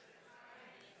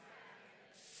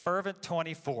 Fervent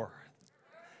 24.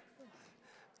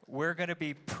 We're going to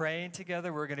be praying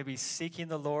together. We're going to be seeking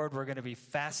the Lord. We're going to be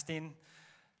fasting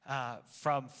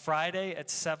from Friday at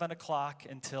 7 o'clock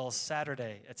until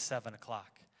Saturday at 7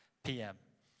 o'clock p.m.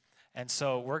 And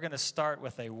so we're going to start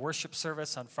with a worship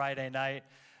service on Friday night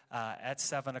at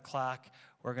 7 o'clock.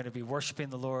 We're going to be worshiping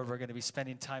the Lord. We're going to be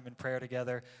spending time in prayer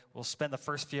together. We'll spend the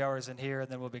first few hours in here, and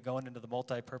then we'll be going into the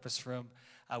multi-purpose room.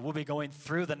 We'll be going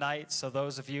through the night, so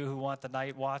those of you who want the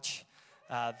night watch,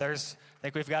 I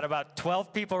think we've got about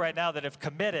 12 people right now that have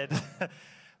committed,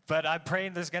 but I'm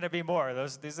praying there's going to be more.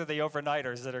 These are the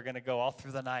overnighters that are going to go all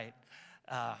through the night.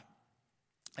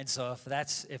 And so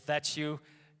if that's you,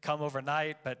 come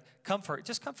overnight, but come for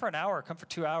an hour, come for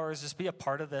 2 hours, just be a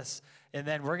part of this. And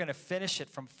then we're going to finish it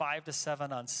from 5 to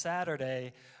 7 on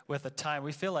Saturday with a time.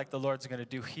 We feel like the Lord's going to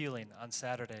do healing on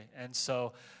Saturday. And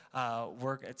so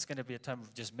it's going to be a time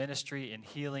of just ministry and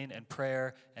healing and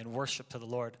prayer and worship to the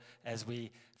Lord as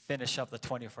we finish up the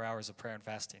 24 hours of prayer and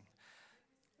fasting.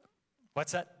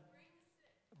 What's that?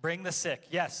 Bring the sick.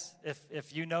 Yes.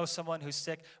 If you know someone who's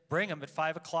sick, bring them at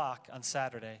 5 o'clock on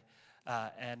Saturday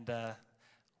and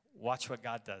watch what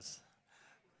God does.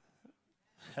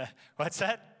 What's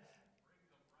that?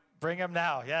 Bring them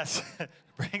now. Yes.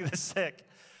 Bring the sick.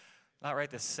 Not right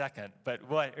this second, but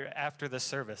what? After the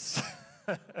service.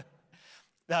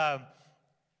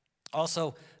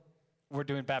 Also, we're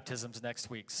doing baptisms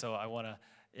next week, so I want to,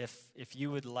 if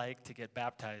you would like to get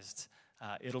baptized,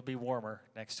 it'll be warmer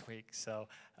next week. So,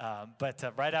 but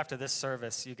right after this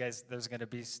service, you guys, there's going to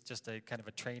be just a kind of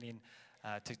a training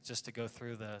to go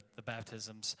through the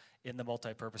baptisms in the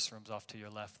multi-purpose rooms off to your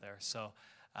left there. So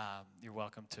you're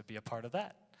welcome to be a part of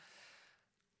that.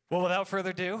 Well, without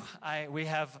further ado, we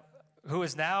have who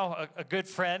is now a good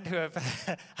friend who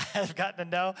I've gotten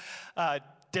to know,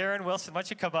 Darren Wilson. Why don't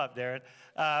you come up, Darren?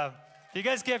 You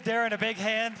guys give Darren a big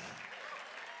hand.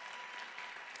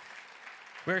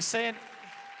 We were saying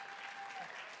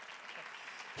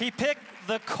he picked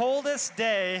the coldest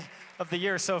day of the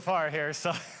year so far here.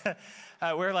 So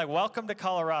we're like, welcome to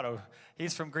Colorado.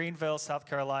 He's from Greenville, South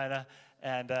Carolina.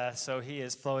 And so he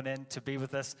is flown in to be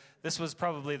with us. This was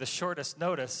probably the shortest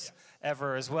notice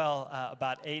ever as well,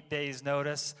 about 8 days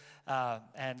notice.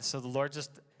 And so the Lord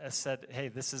just said, hey,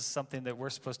 this is something that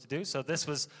we're supposed to do. So this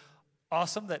was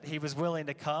awesome that he was willing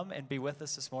to come and be with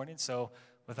us this morning. So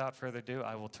without further ado,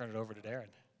 I will turn it over to Darren.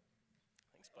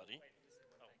 Thanks, buddy.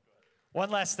 One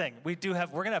last thing. We're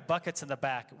going to have buckets in the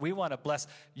back. We want to bless.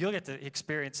 You'll get to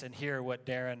experience and hear what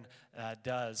Darren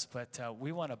does, but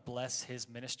we want to bless his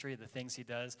ministry, the things he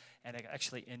does, and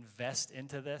actually invest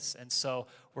into this. And so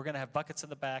we're going to have buckets in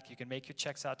the back. You can make your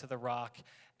checks out to the Rock,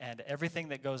 and everything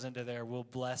that goes into there will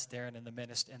bless Darren in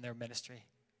their ministry.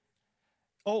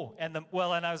 Oh, and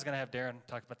I was going to have Darren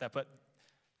talk about that, but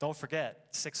don't forget,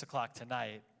 6 o'clock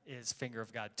tonight is Finger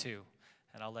of God 2,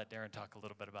 and I'll let Darren talk a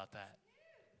little bit about that.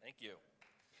 Thank you.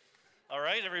 All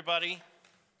right, everybody.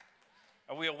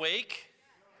 Are we awake?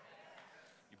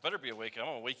 You better be awake. I'm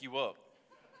going to wake you up.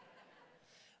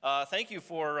 Thank you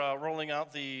for rolling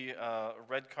out the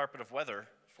red carpet of weather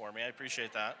for me. I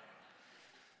appreciate that.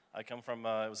 I come from,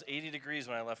 it was 80 degrees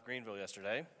when I left Greenville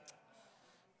yesterday.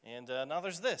 And now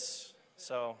there's this.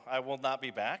 So I will not be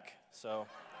back. So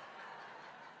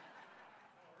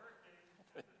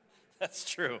that's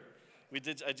true. I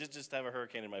did just have a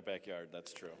hurricane in my backyard.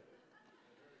 That's true.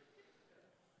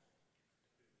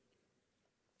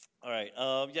 All right.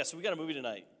 So we got a movie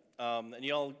tonight. And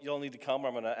y'all need to come.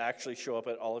 I'm going to actually show up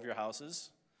at all of your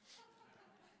houses,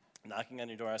 knocking on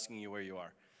your door, asking you where you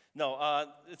are. No,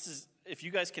 if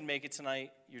you guys can make it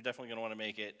tonight, you're definitely going to want to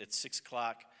make it. It's 6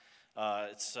 o'clock.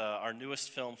 It's our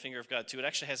newest film, Finger of God 2. It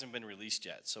actually hasn't been released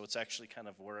yet, so it's actually kind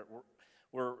of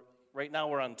we're right now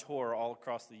we're on tour all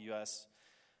across the U.S.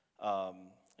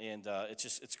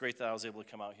 It's great that I was able to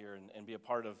come out here and be a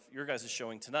part of your guys'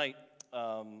 showing tonight.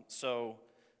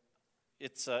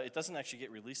 It doesn't actually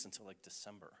get released until like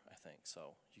December, I think,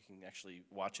 so you can actually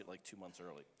watch it like 2 months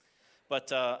early.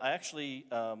 But are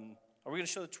we going to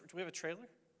show do we have a trailer?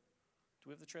 Do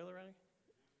we have the trailer ready?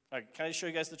 All right, can I show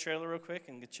you guys the trailer real quick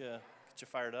and get you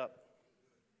fired up?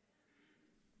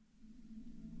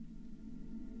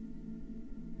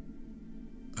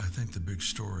 I think the big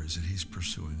story is that he's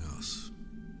pursuing us.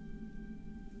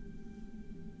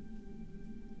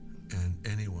 And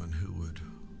anyone who would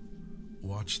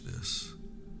watch this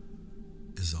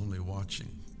is only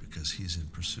watching because he's in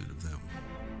pursuit of them.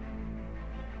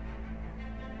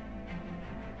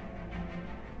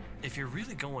 If you're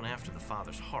really going after the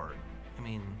Father's heart, I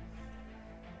mean,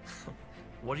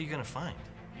 what are you going to find?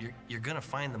 You're going to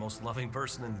find the most loving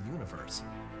person in the universe.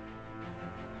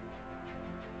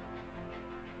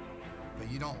 But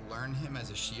you don't learn him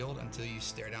as a shield until you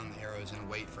stare down the arrows and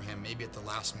wait for him, maybe at the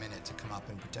last minute, to come up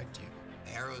and protect you.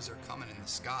 The arrows are coming in the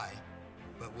sky,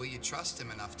 but will you trust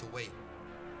him enough to wait?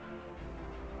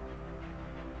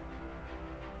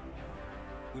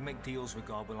 We make deals with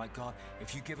God. We're like, God,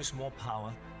 if you give us more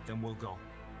power, then we'll go.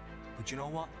 But you know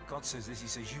what? God says this. He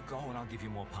says, you go and I'll give you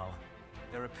more power.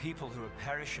 There are people who are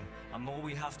perishing, and all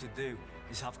we have to do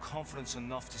is have confidence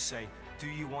enough to say, do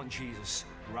you want Jesus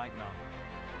right now?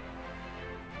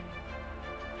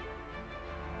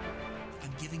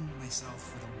 I'm giving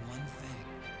myself for the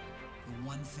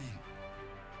one thing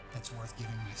that's worth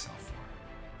giving myself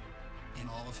for in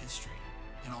all of history,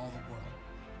 in all the world.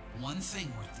 One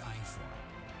thing worth dying for.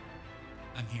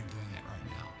 I'm here doing it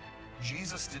right now.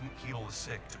 Jesus didn't heal the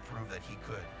sick to prove that he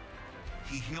could.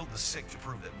 He healed the sick to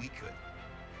prove that we could.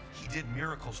 He did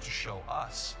miracles to show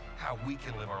us how we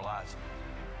can live our lives.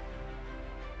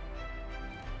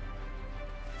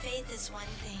 Faith is one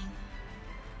thing,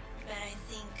 but I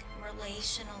think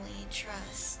relationally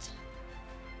trust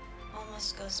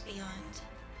almost goes beyond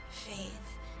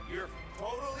faith. You're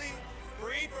totally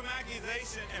free from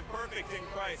accusation and perfect in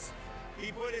Christ.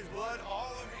 He put his blood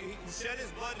he shed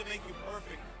his blood to make you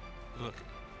perfect. Look,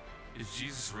 is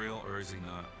Jesus real or is he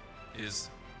not? Is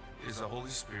the Holy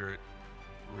Spirit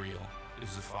real?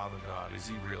 Is the Father God, is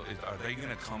he real? Are they going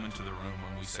to come into the room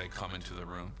when we say come into the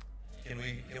room? Can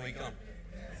we come?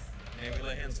 May we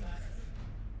lay hands on him?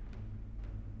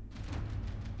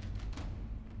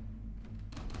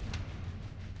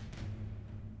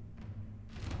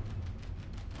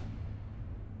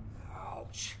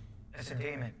 Ouch. It's a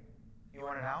demon. You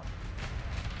want it out?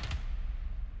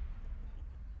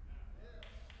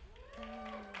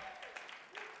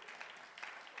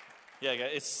 Yeah,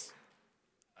 guys,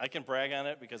 I can brag on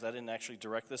it because I didn't actually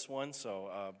direct this one,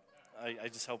 so I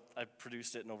just helped. I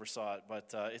produced it and oversaw it,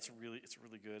 but it's really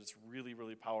good. It's really,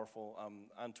 really powerful.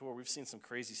 On tour, we've seen some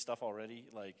crazy stuff already,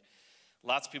 like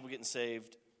lots of people getting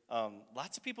saved,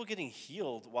 lots of people getting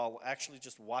healed while actually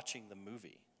just watching the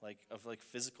movie, like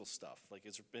physical stuff. Like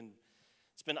it's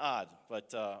been odd,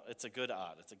 but it's a good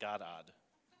odd. It's a God odd.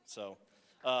 So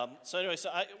anyway,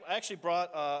 I actually brought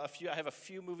a few. I have a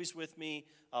few movies with me.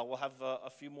 We'll have a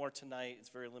few more tonight. It's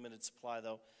very limited supply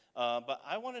though. But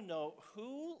I want to know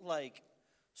who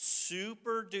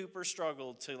super duper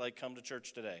struggled to come to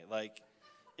church today.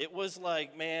 It was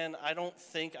man, I don't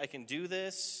think I can do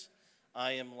this.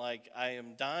 I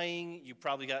am dying. You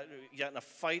probably got in a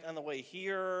fight on the way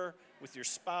here with your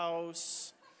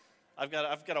spouse. I've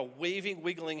got a waving,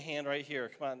 wiggling hand right here.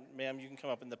 Come on, ma'am, you can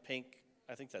come up in the pink.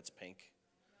 I think that's pink.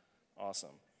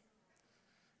 Awesome.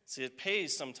 See, it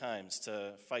pays sometimes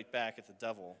to fight back at the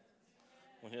devil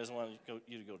when he doesn't want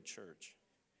you to go to church.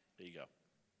 There you go.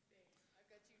 I've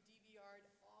got you DVR'd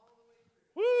all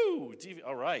the way through. Woo!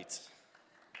 All right.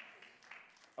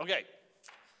 Okay.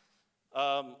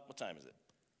 What time is it?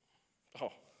 Oh.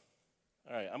 All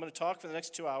right. I'm going to talk for the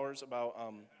next 2 hours about...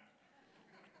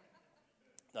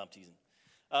 No, I'm teasing.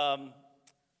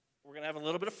 We're going to have a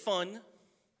little bit of fun.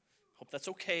 Hope that's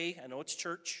okay. I know it's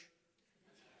church.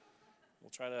 We'll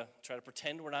try to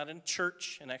pretend we're not in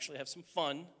church and actually have some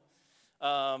fun.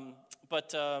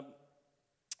 But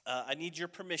I need your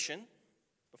permission,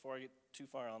 before I get too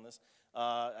far on this,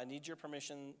 I need your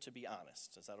permission to be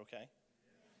honest. Is that okay?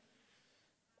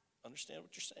 Understand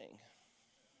what you're saying.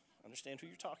 Understand who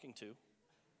you're talking to.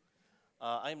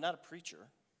 I am not a preacher.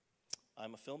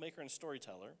 I'm a filmmaker and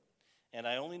storyteller, and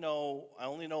I only know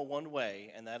one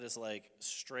way, and that is like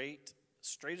straight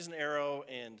as an arrow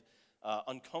and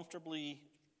uncomfortably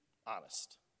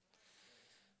honest.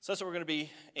 So that's what we're going to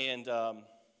be, and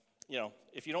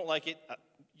if you don't like it,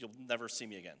 you'll never see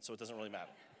me again, so it doesn't really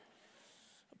matter.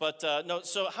 But no,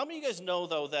 so how many of you guys know,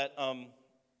 though, that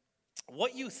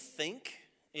what you think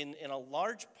in a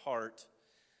large part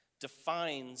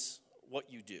defines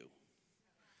what you do?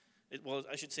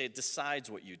 I should say it decides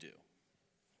what you do.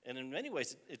 And in many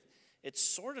ways, it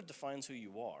sort of defines who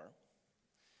you are.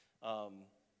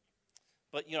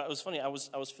 But, it was funny. I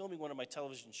was filming one of my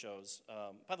television shows.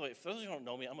 By the way, for those who don't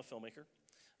know me, I'm a filmmaker.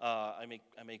 I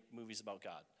make movies about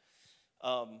God.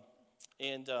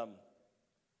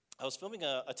 I was filming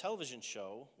a television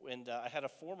show, and I had a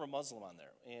former Muslim on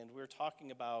there, and we were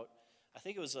talking about. I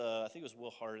think it was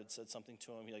Will Hart had said something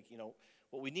to him.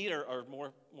 What we need are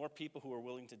more people who are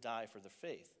willing to die for their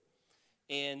faith.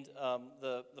 And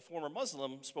the former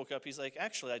Muslim spoke up. He's like,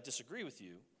 actually, I disagree with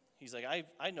you. He's like,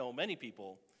 I know many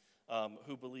people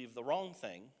who believe the wrong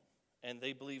thing, and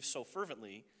they believe so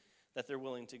fervently that they're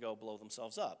willing to go blow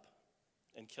themselves up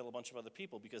and kill a bunch of other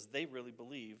people because they really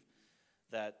believe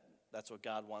that that's what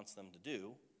God wants them to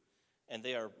do, and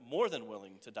they are more than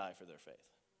willing to die for their faith.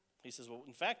 He says, well,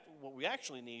 in fact, what we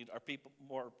actually need are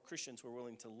more Christians who are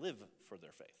willing to live for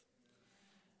their faith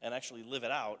and actually live it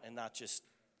out and not just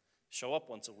show up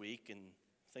once a week and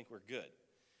think we're good.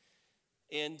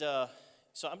 And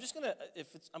so I'm just gonna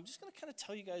kind of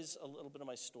tell you guys a little bit of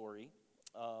my story,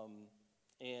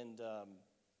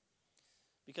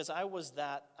 because I was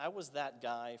that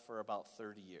guy for about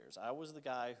 30 years. I was the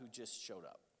guy who just showed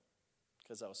up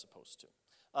because I was supposed to.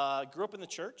 Grew up in the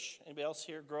church. Anybody else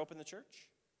here grow up in the church?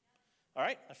 All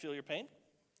right, I feel your pain.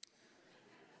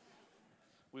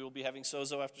 We will be having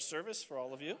sozo after service for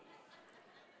all of you.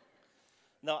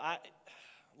 No,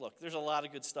 look, there's a lot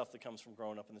of good stuff that comes from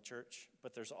growing up in the church,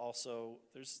 but there's also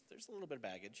there's a little bit of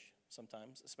baggage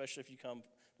sometimes, especially if you come,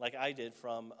 like I did,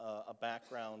 from a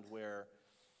background where,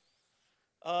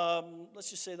 let's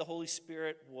just say the Holy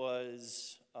Spirit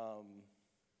was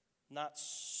not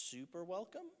super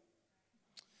welcome.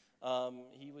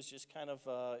 He was just kind of,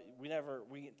 I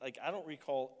don't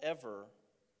recall ever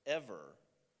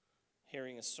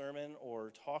hearing a sermon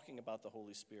or talking about the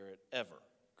Holy Spirit ever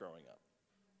growing up.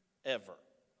 Ever.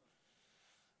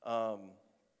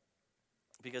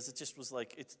 Because it just was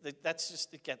like,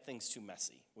 it got things too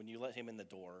messy. When you let him in the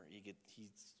door,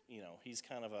 he's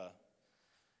kind of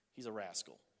he's a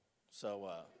rascal. So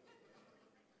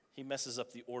he messes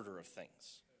up the order of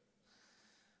things.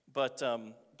 But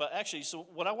actually, so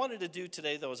what I wanted to do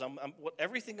today, though, is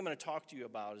everything I'm going to talk to you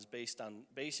about is based on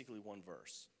basically one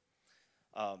verse.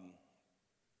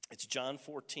 It's John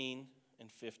 14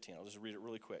 and 15. I'll just read it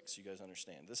really quick so you guys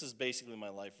understand. This is basically my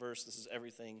life verse. This is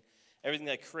everything that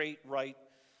I create, write,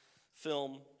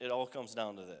 film, it all comes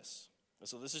down to this. And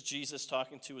so this is Jesus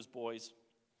talking to his boys,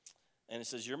 and it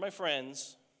says, "You're my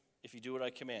friends if you do what I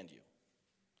command you.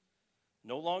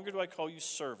 No longer do I call you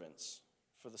servants,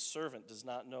 for the servant does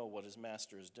not know what his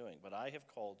master is doing, but I have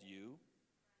called you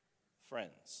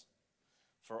friends.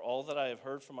 For all that I have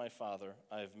heard from my Father,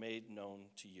 I have made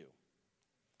known to you."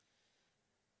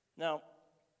 Now,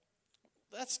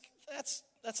 that's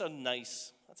a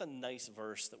nice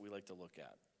verse that we like to look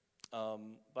at.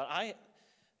 But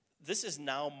this is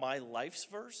now my life's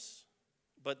verse,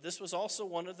 but this was also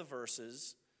one of the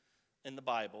verses in the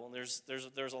Bible, and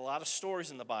there's a lot of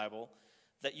stories in the Bible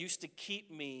that used to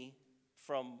keep me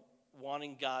from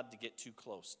wanting God to get too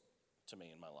close to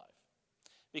me in my life.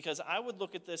 Because I would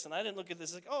look at this, and I didn't look at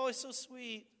this like, oh, it's so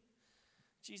sweet.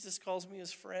 Jesus calls me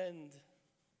his friend.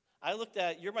 I looked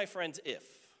at, you're my friends if.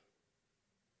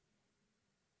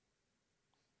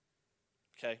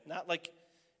 Okay, not like,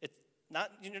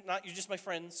 you're just my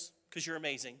friends because you're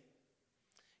amazing.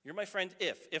 You're my friend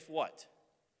if what?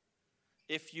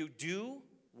 If you do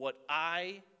what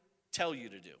I tell you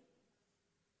to do.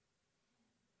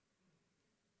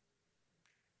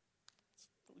 It's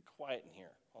really quiet in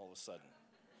here all of a sudden.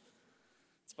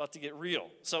 It's about to get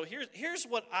real. So here's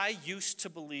what I used to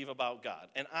believe about God.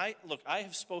 And I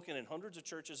have spoken in hundreds of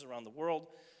churches around the world,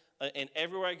 and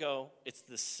everywhere I go, it's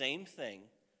the same thing.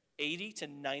 80 to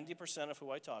 90% of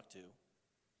who I talk to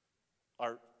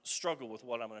struggle with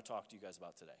what I'm going to talk to you guys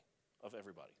about today, of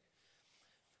everybody.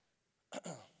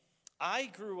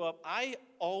 I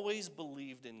always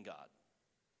believed in God.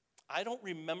 I don't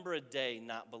remember a day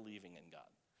not believing in God.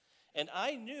 And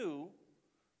I knew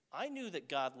that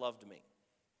God loved me.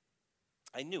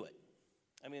 I knew it.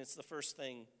 I mean, it's the first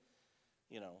thing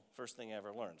I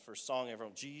ever learned. First song I ever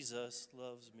learned. Jesus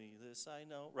loves me, this I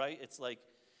know, right? It's like,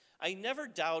 I never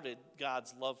doubted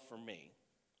God's love for me,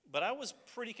 but I was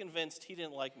pretty convinced he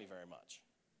didn't like me very much.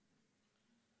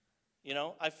 You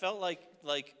know, I felt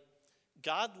like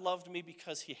God loved me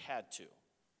because he had to.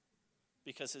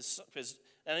 Because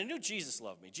and I knew Jesus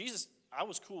loved me. I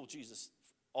was cool with Jesus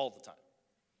all the time.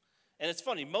 And it's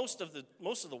funny, most of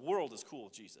the world is cool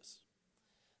with Jesus.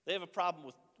 They have a problem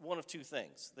with one of two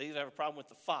things. They either have a problem with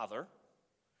the Father,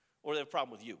 or they have a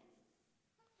problem with you.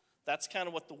 That's kind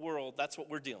of that's what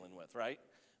we're dealing with, right?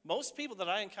 Most people that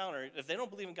I encounter, if they don't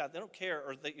believe in God, they don't care,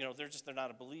 or they're not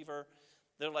a believer.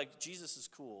 They're like, Jesus is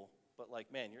cool, but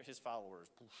like, man, you're his followers.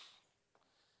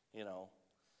 You know,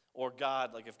 or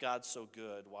God, like if God's so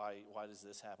good, why does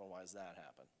this happen? Why does that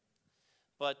happen?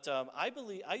 But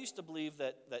I used to believe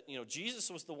that Jesus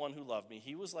was the one who loved me.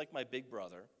 He was like my big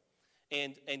brother,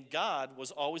 and God was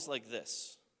always like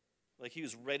this, like he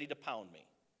was ready to pound me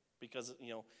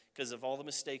because of all the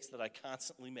mistakes that I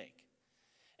constantly make.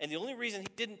 And the only reason he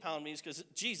didn't pound me is because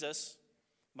Jesus,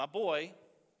 my boy,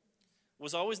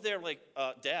 was always there like,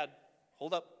 Dad,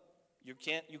 hold up. You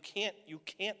can't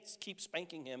keep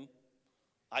spanking him.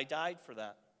 I died for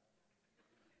that.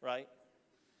 Right?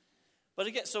 But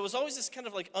again, so it was always this kind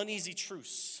of like uneasy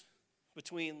truce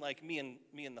between like me and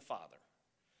the Father.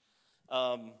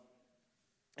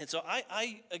 And so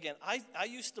I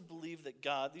used to believe that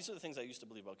God, these are the things I used to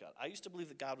believe about God. I used to believe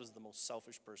that God was the most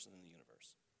selfish person in the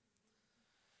universe.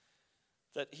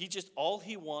 That all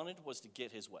he wanted was to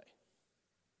get his way.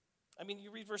 I mean,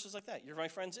 you read verses like that. You're my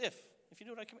friends if you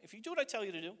do what I tell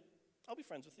you to do, I'll be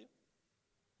friends with you.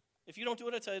 If you don't do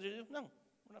what I tell you to do, no,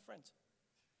 we're not friends.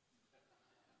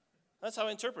 That's how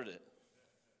I interpreted it.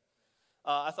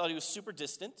 I thought he was super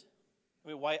distant. I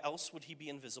mean, why else would he be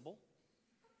invisible?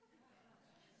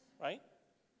 Right?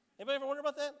 Anybody ever wonder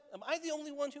about that? Am I the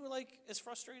only one who is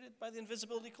frustrated by the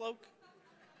invisibility cloak?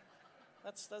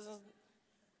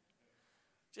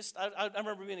 I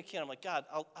remember being a kid. I'm like, God,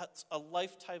 a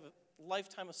lifetime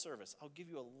of service. I'll give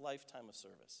you a lifetime of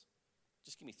service.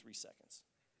 Just give me 3 seconds.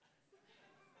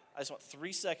 I just want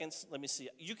 3 seconds. Let me see.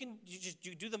 You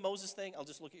do the Moses thing. I'll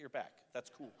just look at your back. That's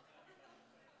cool.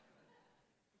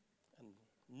 And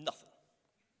nothing.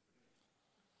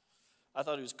 I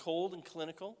thought he was cold and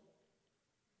clinical.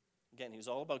 Again, he was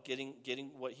all about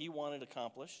getting what he wanted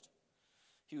accomplished.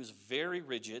 He was very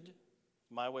rigid,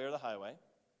 my way or the highway.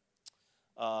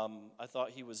 I thought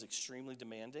he was extremely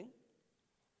demanding.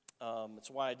 That's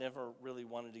why I never really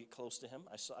wanted to get close to him.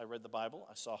 I read the Bible.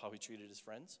 I saw how he treated his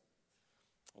friends.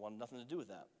 I wanted nothing to do with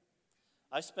that.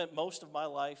 I spent most of my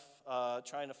life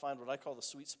trying to find what I call the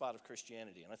sweet spot of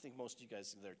Christianity, and I think most of you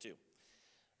guys are there too.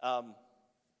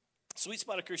 Sweet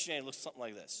spot of Christianity looks something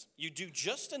like this. You do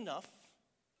just enough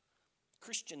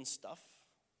Christian stuff.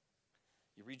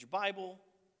 You read your Bible.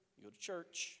 You go to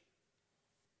church.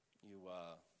 You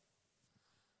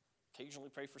occasionally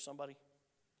pray for somebody.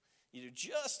 You do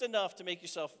just enough to make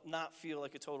yourself not feel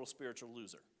like a total spiritual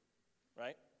loser,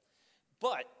 right?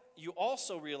 But you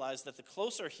also realize that the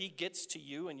closer he gets to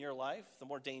you in your life, the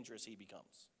more dangerous he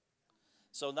becomes.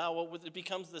 So now it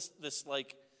becomes this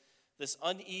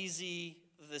uneasy,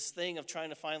 this thing of trying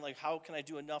to find how can I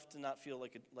do enough to not feel I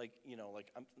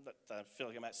feel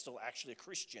like I'm still actually a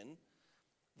Christian,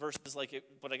 versus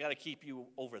but I got to keep you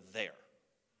over there.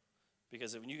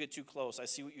 Because when you get too close, I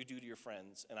see what you do to your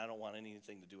friends, and I don't want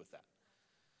anything to do with that.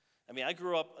 I mean, I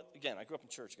grew up in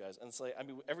church, guys, and it's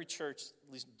every church,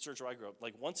 at least the church where I grew up,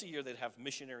 once a year they'd have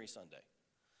Missionary Sunday.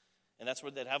 And that's where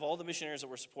they'd have all the missionaries that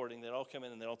we're supporting, they'd all come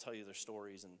in and they'd all tell you their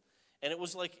stories. And it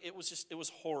was it was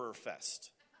horror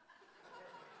fest.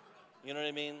 You know what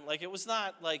I mean? It was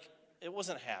not it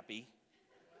wasn't happy.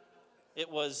 It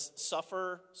was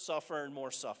suffer, and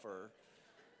more suffer.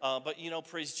 But,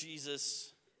 praise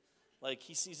Jesus.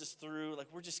 He sees us through.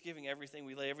 We're just giving everything.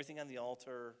 We lay everything on the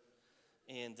altar.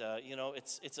 And,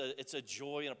 it's a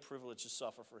joy and a privilege to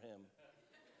suffer for him.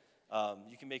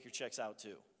 You can make your checks out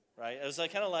too, right? It was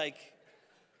and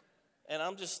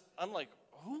I'm like,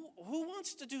 who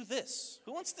wants to do this?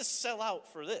 Who wants to sell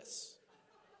out for this?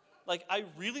 I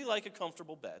really like a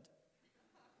comfortable bed.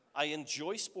 I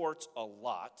enjoy sports a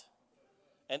lot.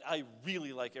 And I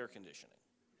really like air conditioning.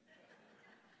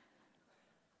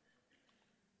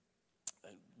 I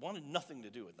wanted nothing to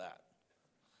do with that.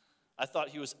 I thought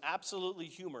he was absolutely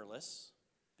humorless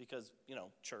because,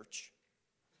 church.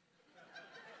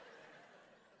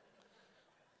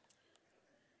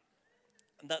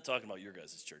 I'm not talking about your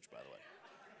guys' church, by the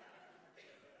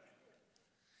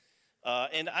way.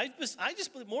 And I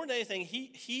just believe more than anything,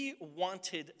 he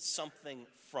wanted something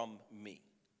from me.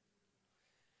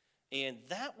 And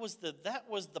that was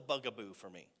the bugaboo for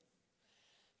me.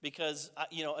 Because,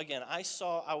 again, I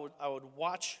would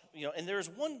watch, and there's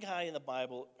one guy in the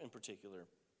Bible in particular.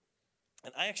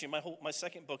 And my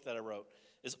second book that I wrote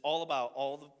is all about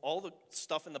all the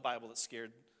stuff in the Bible that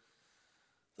scared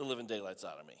the living daylights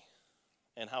out of me.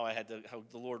 And how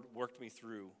the Lord worked me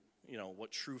through,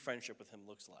 what true friendship with him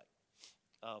looks like.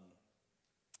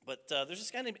 But there's this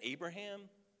guy named Abraham.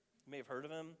 You may have heard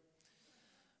of him.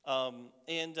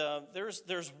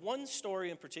 There's one story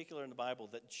in particular in the Bible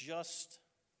that I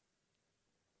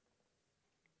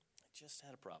just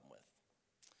had a problem with.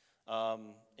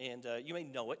 You may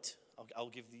know it. I'll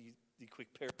give the quick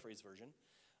paraphrase version.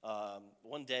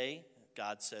 One day,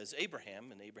 God says,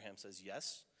 Abraham, and Abraham says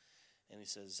yes. And he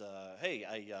says, hey,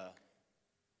 I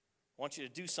want you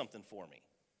to do something for me.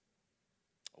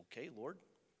 Okay, Lord,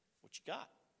 what you got?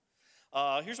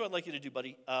 Here's what I'd like you to do,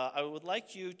 buddy. I would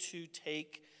like you to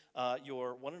take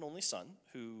your one and only son,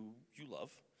 who you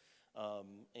love,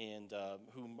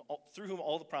 through whom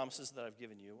all the promises that I've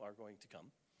given you are going to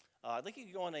come. I'd like you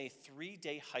to go on a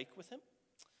 3-day hike with him.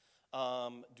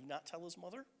 Do not tell his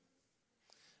mother.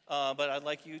 But I'd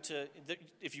like you to,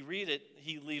 if you read it,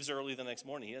 he leaves early the next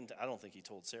morning. I don't think he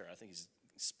told Sarah. I think he's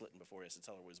splitting before he has to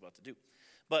tell her what he's about to do.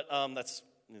 But that's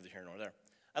neither here nor there.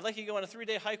 I'd like you to go on a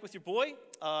 3-day hike with your boy.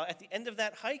 At the end of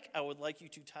that hike, I would like you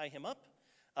to tie him up,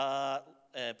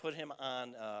 put him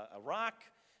on a rock,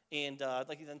 and I'd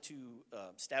like you then to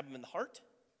stab him in the heart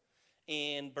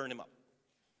and burn him up.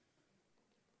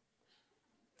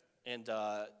 And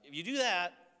if you do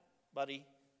that, buddy,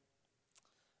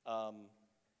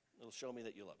 it'll show me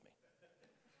that you love me.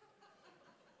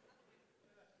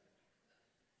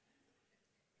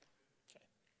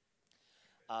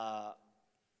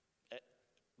 Okay.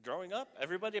 Growing up,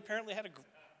 everybody apparently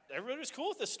everybody was cool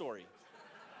with this story.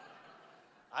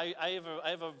 I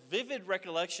have a vivid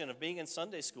recollection of being in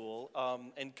Sunday school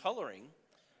and coloring,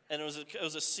 and it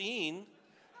was a scene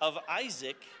of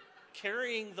Isaac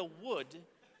carrying the wood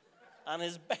on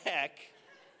his back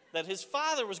that his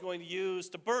father was going to use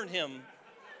to burn him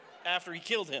after he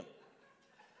killed him.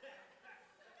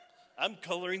 I'm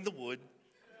coloring the wood,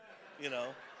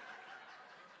 I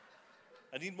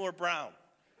need more brown.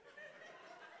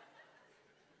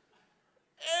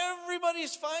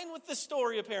 Everybody's fine with this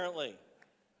story, apparently,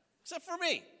 except for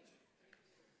me.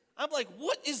 I'm like,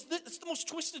 what is this? It's the most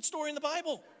twisted story in the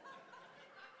Bible.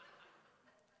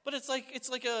 But it's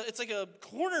like a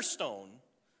cornerstone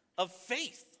of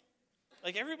faith.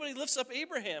 Like everybody lifts up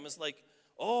Abraham as like,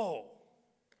 oh,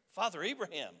 Father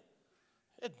Abraham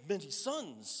had many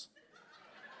sons.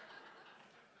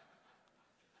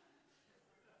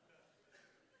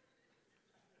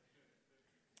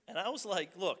 And I was like,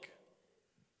 look,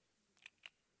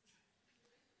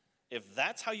 if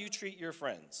that's how you treat your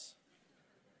friends,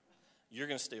 you're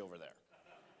going to stay over there.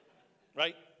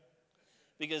 Right?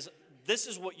 Because this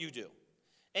is what you do.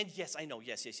 And yes, I know,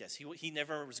 yes. He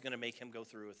never was going to make him go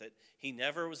through with it. He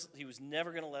was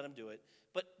never going to let him do it.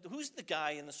 But who's the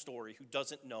guy in the story who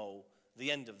doesn't know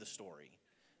the end of the story?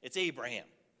 It's Abraham,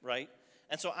 right?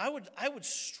 And so I would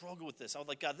struggle with this. I was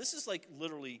like, God, this is like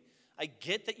literally, I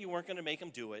get that you weren't going to make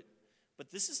him do it,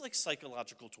 but this is like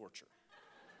psychological torture.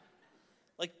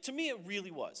 Like, to me, it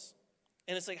really was.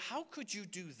 And it's like, how could you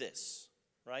do this,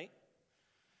 right?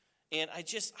 And I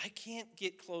can't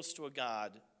get close to a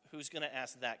God who's going to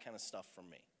ask that kind of stuff from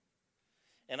me.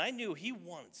 And I knew he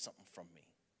wanted something from me.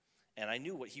 And I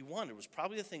knew what he wanted was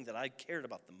probably the thing that I cared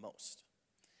about the most.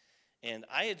 And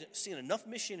I had seen enough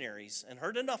missionaries and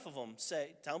heard enough of them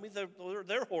tell me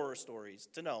their horror stories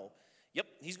to know, yep,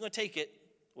 he's going to take it.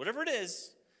 Whatever it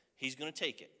is, he's going to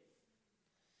take it.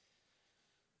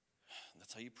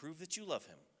 That's how you prove that you love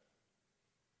him.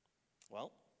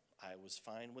 Well, I was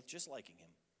fine with just liking him.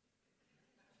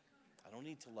 I don't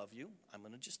need to love you. I'm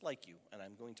going to just like you. And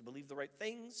I'm going to believe the right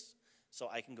things so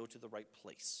I can go to the right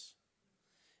place.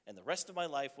 And the rest of my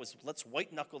life was, let's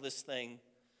white knuckle this thing.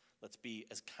 Let's be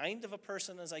as kind of a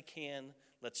person as I can.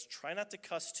 Let's try not to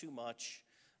cuss too much.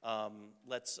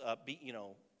 Let's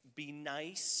be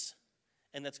nice.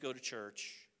 And let's go to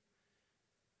church.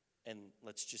 And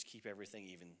let's just keep everything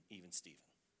even Steven.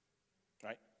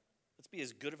 Right? Let's be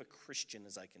as good of a Christian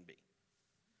as I can be.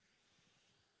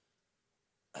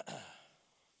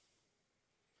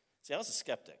 See, I was a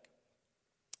skeptic.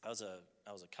 I was a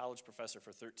college professor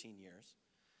for 13 years.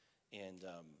 And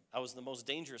I was the most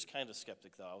dangerous kind of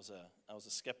skeptic, though. I was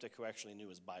a skeptic who actually knew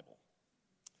his Bible.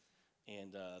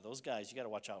 And those guys, you got to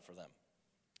watch out for them.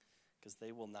 Because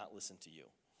they will not listen to you.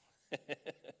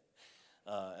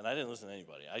 And I didn't listen to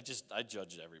anybody. I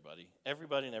judged everybody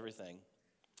and everything.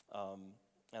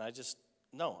 And I'm just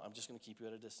going to keep you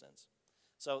at a distance.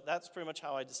 So that's pretty much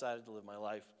how I decided to live my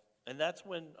life And that's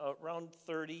when, around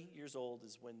 30 years old,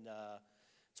 is when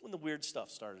it's when the weird stuff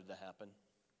started to happen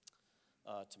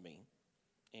to me.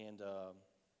 And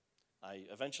I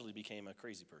eventually became a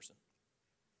crazy person.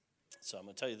 So I'm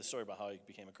going to tell you the story about how I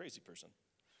became a crazy person.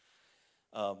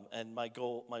 And my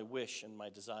goal, my wish, and my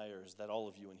desire is that all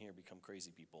of you in here become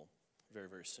crazy people very,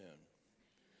 very soon.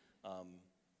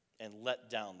 And let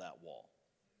down that wall.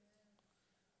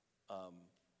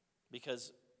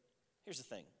 Because here's the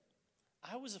thing.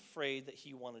 I was afraid that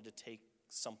he wanted to take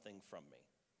something from me.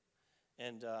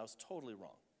 And I was totally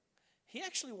wrong. He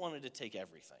actually wanted to take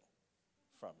everything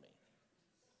from me.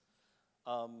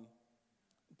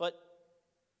 But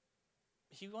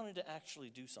he wanted to actually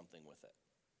do something with it.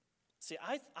 See,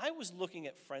 I was looking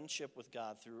at friendship with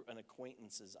God through an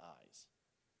acquaintance's eyes.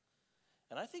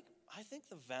 And I think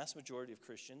the vast majority of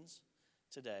Christians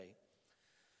today,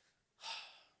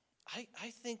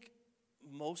 I think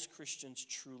most Christians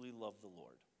truly love the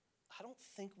Lord. I don't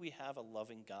think we have a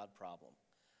loving God problem.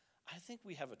 I think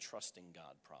we have a trusting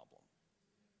God problem.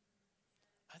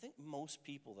 I think most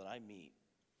people that I meet,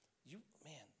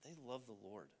 they love the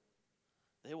Lord.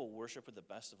 They will worship with the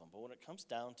best of them. But when it comes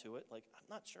down to it, I'm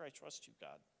not sure I trust you,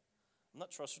 God. I'm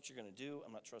not trust what you're going to do.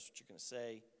 I'm not trust what you're going to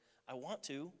say. I want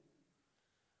to,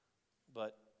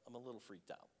 but I'm a little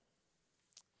freaked out.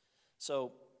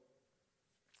 So,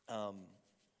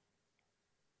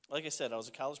 like I said, I was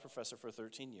a college professor for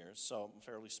 13 years, so I'm a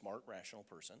fairly smart, rational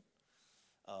person.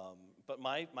 But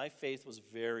my faith was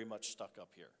very much stuck up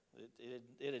here.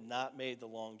 It had not made the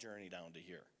long journey down to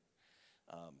here.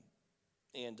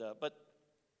 But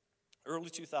early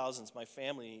 2000s, my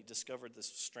family discovered this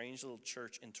strange little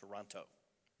church in Toronto.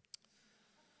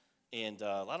 And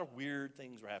a lot of weird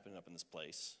things were happening up in this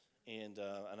place. And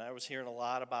I was hearing a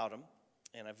lot about them.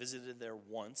 And I visited there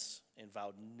once and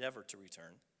vowed never to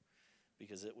return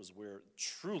because it was where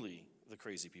truly the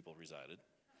crazy people resided.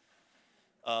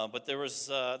 But there was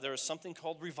something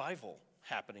called revival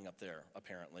happening up there,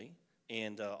 apparently.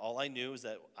 And all I knew is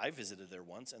that I visited there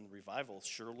once, and the revival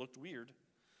sure looked weird.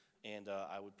 And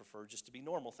I would prefer just to be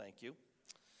normal, thank you.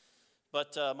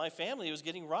 But my family was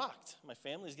getting rocked. My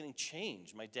family was getting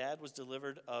changed. My dad was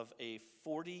delivered of a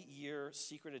 40-year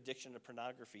secret addiction to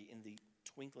pornography in the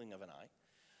twinkling of an eye.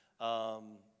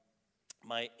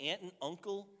 My aunt and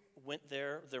uncle went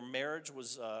there. Their marriage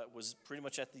was pretty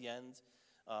much at the end.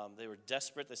 They were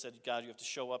desperate. They said, God, you have to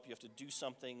show up. You have to do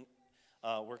something.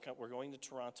 We're going to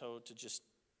Toronto to just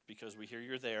because we hear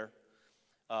you're there.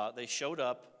 They showed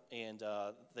up, and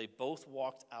they both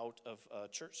walked out of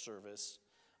church service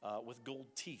with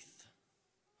gold teeth.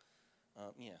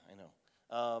 Yeah, I know.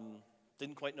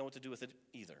 Didn't quite know what to do with it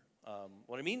either.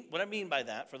 What I mean by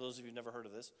that, for those of you who've never heard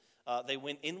of this, they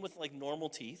went in with like normal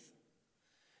teeth,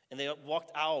 and they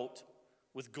walked out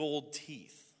with gold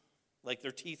teeth, like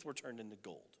their teeth were turned into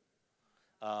gold.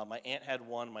 My aunt had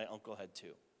one, my uncle had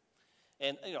two.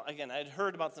 And, again, I'd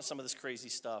heard about some of this crazy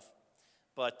stuff,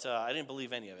 but I didn't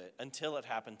believe any of it until it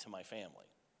happened to my family.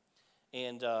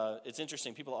 And it's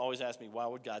interesting. People always ask me, why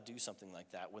would God do something like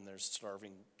that when there's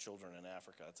starving children in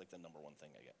Africa? It's like the number one thing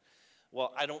I get.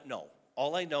 Well, I don't know.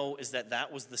 All I know is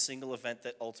that was the single event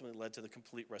that ultimately led to the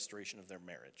complete restoration of their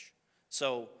marriage.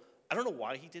 So I don't know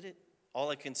why he did it. All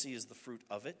I can see is the fruit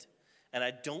of it. And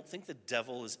I don't think the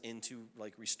devil is into,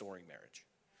 restoring marriage.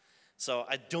 So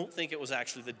I don't think it was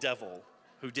actually the devil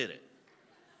who did it.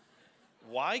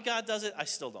 Why God does it, I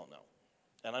still don't know.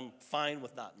 And I'm fine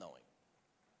with not knowing.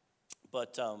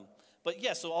 But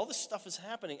yeah, so all this stuff is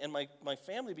happening, and my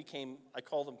family became, I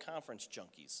call them conference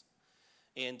junkies.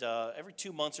 And every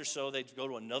 2 months or so, they'd go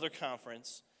to another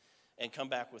conference and come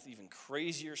back with even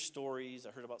crazier stories.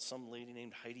 I heard about some lady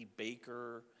named Heidi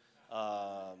Baker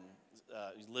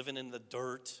living in the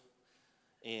dirt.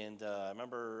 And I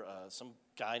remember some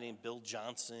guy named Bill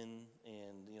Johnson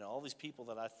and, all these people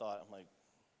that I thought, I'm like,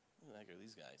 who the heck are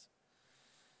these guys?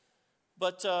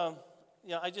 But,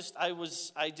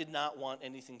 I did not want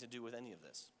anything to do with any of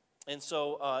this. And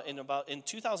so in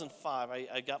 2005,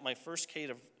 I got my first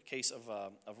case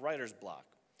of writer's block.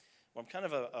 Well, I'm kind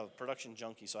of a production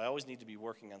junkie, so I always need to be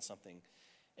working on something.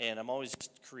 And I'm always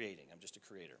just creating. I'm just a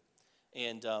creator.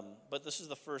 And but this is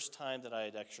the first time that I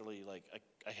had actually,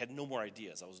 I had no more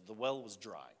ideas. The well was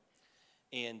dry.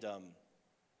 And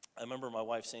I remember my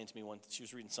wife saying to me once, she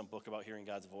was reading some book about hearing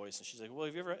God's voice, and she's like, well,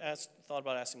 have you ever thought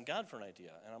about asking God for an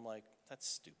idea? And I'm like, that's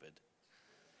stupid.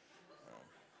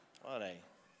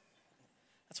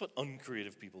 That's what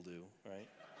uncreative people do, right?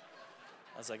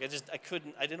 I was like,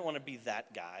 I didn't want to be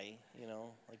that guy,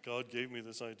 like God gave me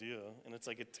this idea, and it's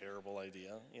like a terrible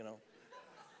idea,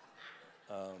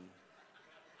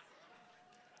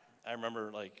 I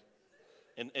remember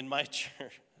in my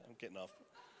church, I'm getting off.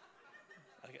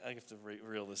 I have to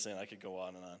reel this in. I could go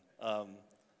on and on.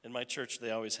 In my church,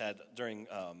 they always had, during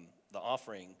the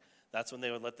offering, that's when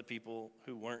they would let the people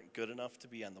who weren't good enough to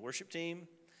be on the worship team,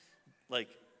 like,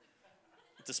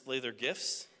 display their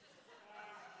gifts.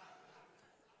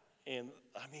 And,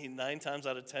 9 times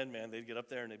out of 10, man, they'd get up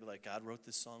there and they'd be like, God wrote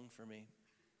this song for me,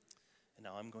 and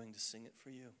now I'm going to sing it for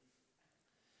you.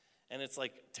 And it's,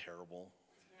 like, terrible,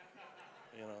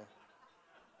 you know.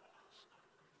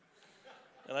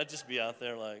 And I'd just be out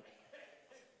there like,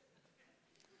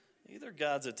 either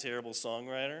God's a terrible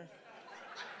songwriter,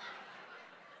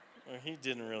 or he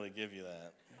didn't really give you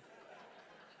that.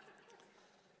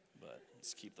 But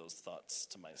let's keep those thoughts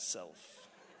to myself.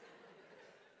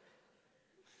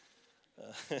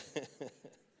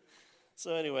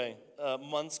 So anyway,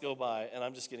 months go by, and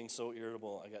I'm just getting so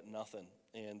irritable. I got nothing.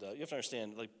 And you have to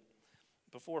understand, like,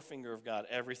 before Finger of God,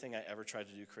 everything I ever tried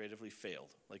to do creatively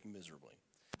failed, like, miserably.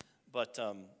 But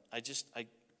I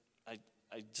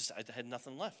had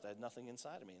nothing left. I had nothing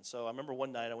inside of me. And so I remember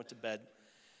one night I went to bed,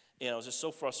 and I was just so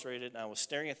frustrated, and I was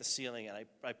staring at the ceiling, and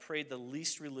I prayed the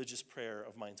least religious prayer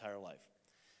of my entire life.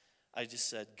 I just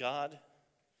said, God,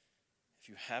 if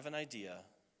you have an idea,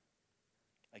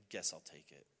 I guess I'll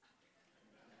take it.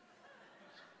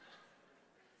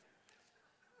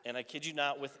 And I kid you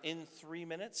not, within 3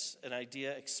 minutes, an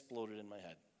idea exploded in my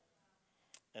head.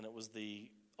 And it was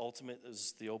the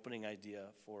opening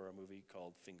idea for a movie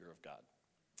called Finger of God.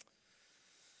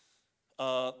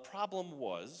 Problem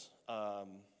was, there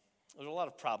were a lot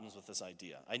of problems with this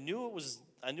idea. I knew it was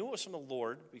from the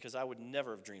Lord, because I would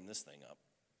never have dreamed this thing up.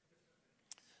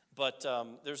 But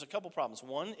there's a couple problems.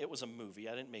 One, it was a movie.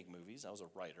 I didn't make movies. I was a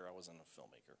writer. I wasn't a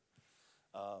filmmaker.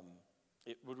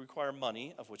 It would require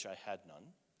money, of which I had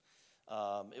none.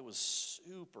 It was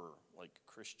super, like,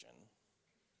 Christian.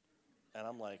 And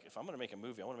I'm like, if I'm going to make a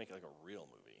movie, I want to make it like a real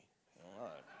movie, not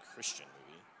a Christian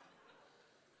movie.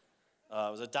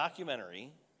 It was a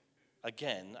documentary.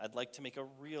 Again, I'd like to make a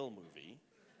real movie.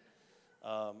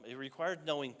 It required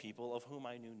knowing people, of whom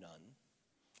I knew none.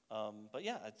 But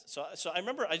yeah, so I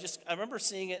remember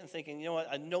seeing it and thinking, you know what?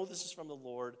 I know this is from the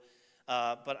Lord,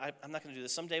 but I'm not going to do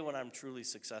this. Someday when I'm truly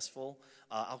successful,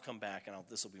 I'll come back and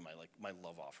this will be my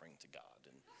love offering to God.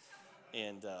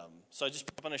 And so I just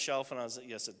put it up on a shelf, and I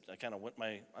kind of went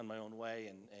on my own way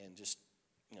and just,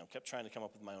 kept trying to come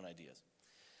up with my own ideas.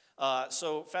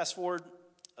 So fast forward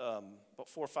about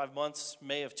 4 or 5 months,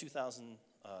 May of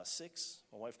 2006,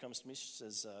 my wife comes to me. She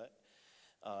says,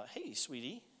 "Hey,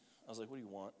 sweetie." I was like, "What do you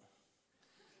want?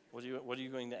 What are you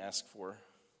going to ask for?"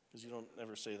 Because you don't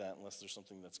ever say that unless there's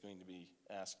something that's going to be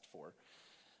asked for.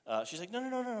 She's like,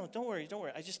 "No, don't worry.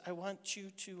 I want you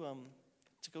to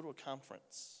go to a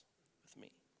conference with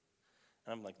me."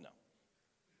 And I'm like, "No."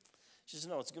 She says,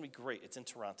 "No, it's going to be great. It's in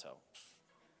Toronto."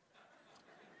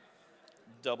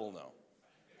 Double no.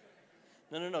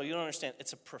 No, you don't understand.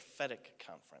 It's a prophetic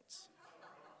conference.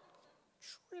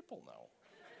 Triple no.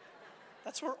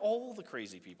 That's where all the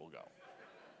crazy people go.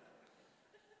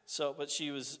 So, but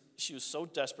she was so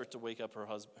desperate to wake up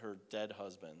her dead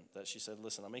husband that she said,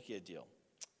 "Listen, I'll make you a deal.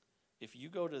 If you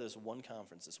go to this one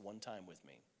conference this one time with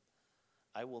me,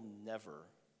 I will never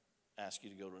ask you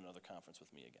to go to another conference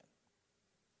with me again."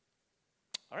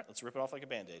 All right, let's rip it off like a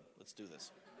Band-Aid. Let's do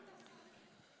this.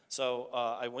 So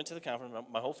I went to the conference.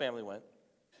 My whole family went,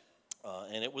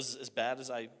 and it was as bad as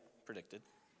I predicted.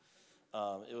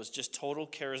 It was just total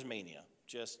charismania,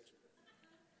 just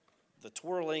the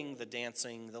twirling, the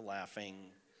dancing, the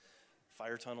laughing,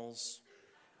 fire tunnels.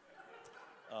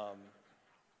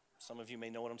 Some of you may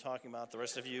know what I'm talking about. The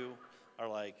rest of you are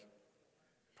like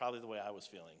probably the way I was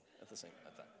feeling at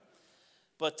that.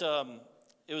 But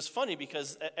it was funny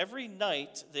because every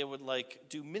night they would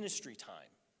do ministry time.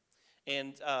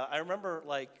 And I remember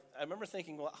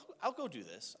thinking, well, I'll go do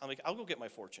this. I'll go get my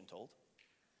fortune told.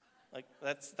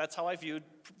 That's how I viewed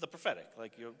the prophetic.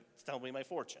 You tell me my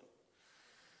fortune.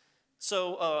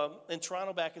 So in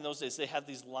Toronto back in those days, they had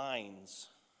these lines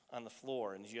on the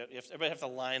floor, and everybody have to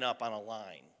line up on a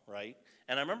line, right?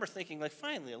 And I remember thinking,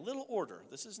 finally, a little order.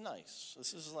 This is nice.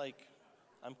 This is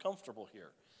I'm comfortable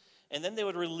here. And then they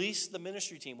would release the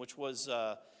ministry team, which was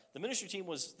their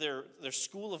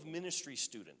school of ministry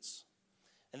students.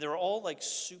 And they were all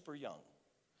super young.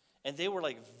 And they were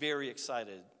very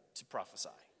excited to prophesy.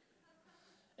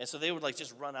 And so they would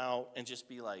just run out and just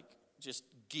be just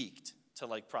geeked to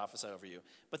prophesy over you.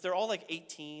 But they're all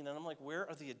 18, and I'm where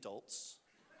are the adults?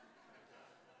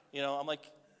 I'm I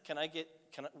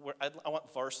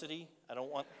want varsity. I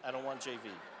don't want JV.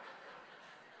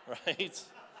 Right?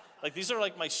 These are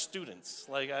my students.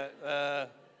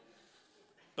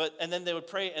 But And then they would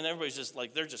pray, and everybody's just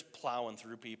like, they're just plowing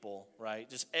through people, right?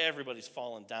 Just everybody's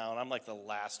falling down. I'm like the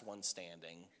last one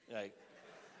standing. Like,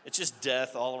 it's just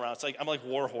death all around. It's like, I'm like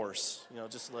war horse,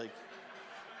 just like,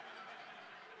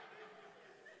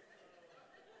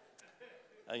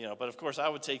 but of course I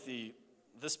would take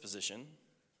this position.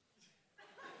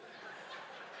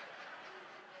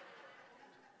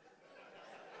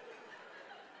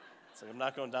 It's like, I'm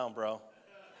not going down, bro.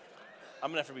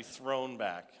 I'm going to have to be thrown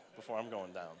back before I'm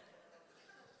going down.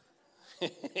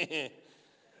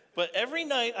 But every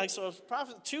night,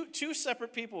 two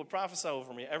separate people would prophesy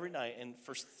over me every night, and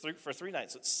for 3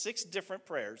 nights. So it's 6 different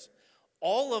prayers.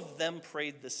 All of them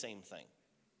prayed the same thing,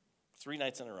 3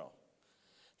 nights in a row.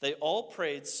 They all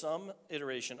prayed some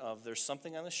iteration of, there's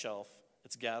something on the shelf,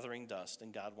 it's gathering dust,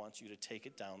 and God wants you to take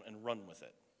it down and run with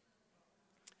it.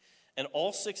 And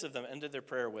all 6 of them ended their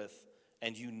prayer with,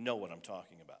 and you know what I'm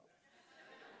talking about.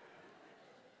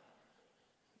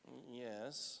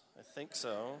 Yes, I think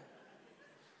so.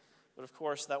 But of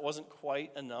course, that wasn't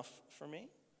quite enough for me.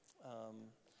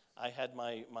 I had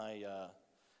my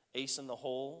ace in the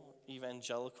hole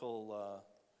evangelical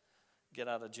get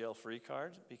out of jail free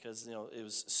card because it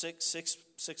was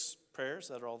six prayers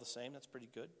that are all the same. That's pretty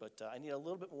good, but I need a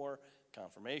little bit more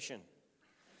confirmation.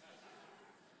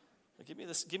 Give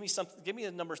me something. Give me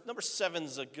a number. Number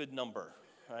 7's a good number,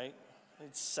 right?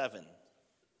 It's 7.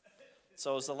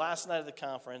 So it was the last night of the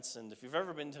conference, and if you've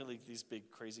ever been to these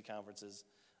big crazy conferences,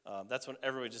 that's when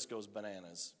everybody just goes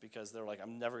bananas because they're like,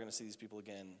 I'm never going to see these people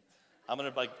again. I'm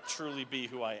going to truly be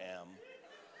who I am,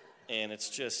 and it's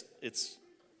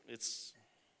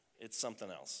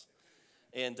something else.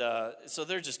 And so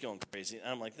they're just going crazy.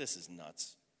 And I'm like, this is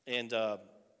nuts. And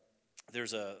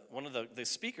there's one of the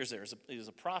speakers there is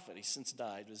a prophet. He's since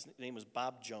died. His name was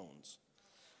Bob Jones.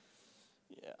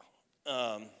 Yeah.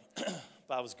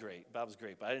 Bob was great, but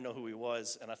I didn't know who he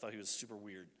was, and I thought he was super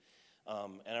weird.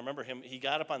 And I remember he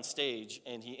got up on stage,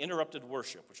 and he interrupted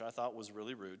worship, which I thought was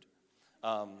really rude.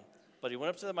 But he went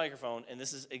up to the microphone, and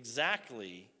this is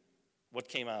exactly what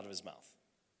came out of his mouth.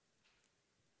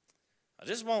 I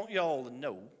just want y'all to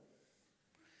know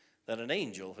that an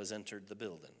angel has entered the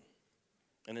building,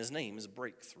 and his name is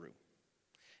Breakthrough.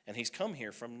 And he's come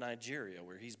here from Nigeria,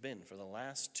 where he's been for the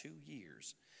last 2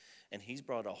 years. And he's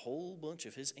brought a whole bunch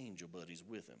of his angel buddies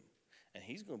with him. And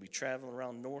he's going to be traveling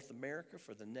around North America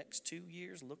for the next 2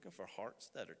 years looking for hearts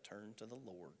that are turned to the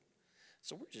Lord.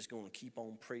 So we're just going to keep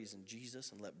on praising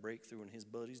Jesus and let Breakthrough and his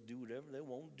buddies do whatever they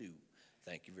want to do.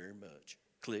 Thank you very much.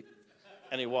 Click.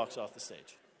 And he walks off the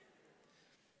stage.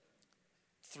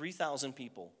 3,000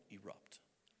 people erupt.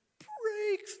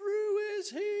 Breakthrough is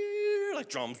here. Like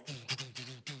drums.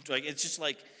 Like it's just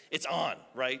like, it's on,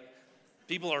 right?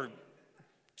 People are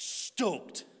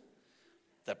stoked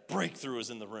that Breakthrough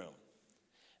is in the room.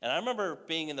 And I remember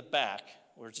being in the back,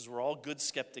 which is where all good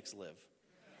skeptics live.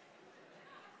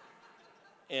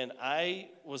 And I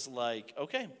was like,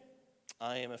 okay,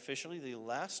 I am officially the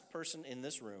last person in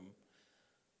this room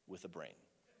with a brain.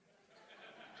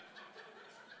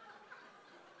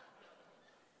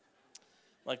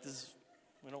 Like this,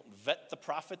 we don't vet the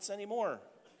prophets anymore.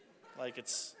 Like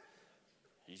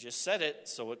he just said it,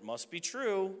 so it must be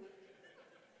true.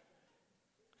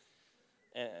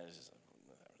 And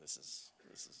this is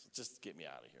just get me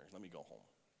out of here. Let me go home.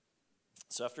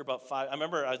 So after about 5, I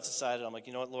remember I decided, I'm like,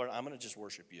 you know what, Lord, I'm going to just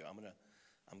worship you. I'm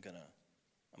going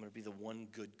to be the one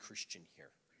good Christian here.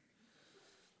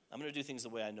 I'm going to do things the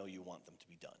way I know you want them to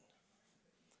be done.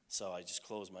 So I just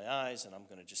close my eyes and I'm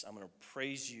going to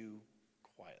praise you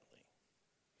quietly.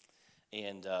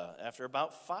 And after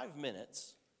about 5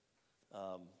 minutes,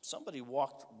 somebody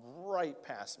walked right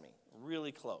past me,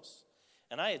 really close.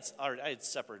 And I had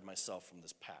separated myself from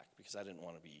this pack because I didn't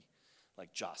want to be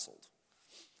jostled.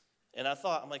 And I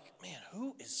thought, I'm like, man,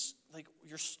 who is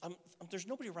there's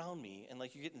nobody around me, and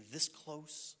you're getting this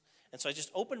close. And so I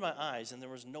just opened my eyes, and there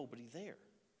was nobody there.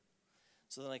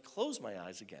 So then I closed my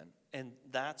eyes again, and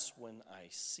that's when I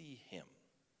see him.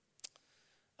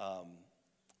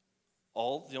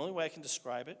 The only way I can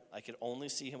describe it, I could only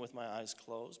see him with my eyes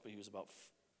closed, but he was about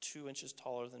 2 inches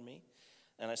taller than me.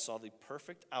 And I saw the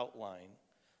perfect outline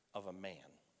of a man.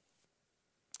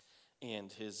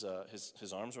 And his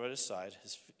arms were at his side,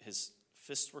 his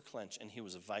fists were clenched, and he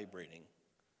was vibrating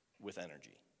with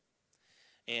energy.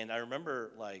 And I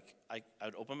remember, I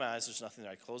would open my eyes, there's nothing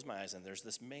there. I close my eyes, and there's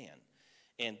this man.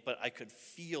 But I could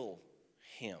feel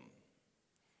him.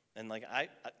 And I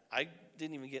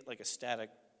didn't even get a static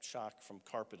shock from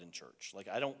carpet in church.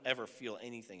 I don't ever feel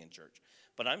anything in church.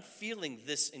 But I'm feeling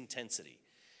this intensity.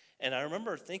 And I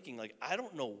remember thinking, I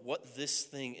don't know what this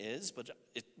thing is, but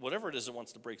whatever it is, it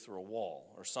wants to break through a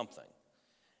wall or something.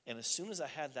 And as soon as I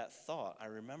had that thought, I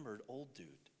remembered old dude.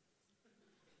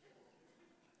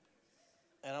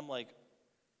 And I'm like,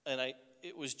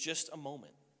 it was just a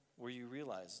moment where you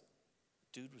realize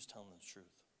dude was telling the truth.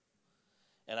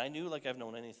 And I knew, like I've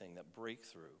known anything, that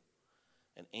Breakthrough,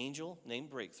 an angel named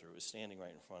Breakthrough, is standing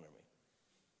right in front of me.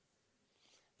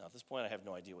 Now, at this point, I have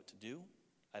no idea what to do.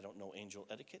 I don't know angel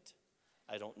etiquette.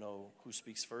 I don't know who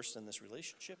speaks first in this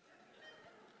relationship.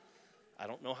 I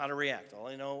don't know how to react. All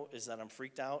I know is that I'm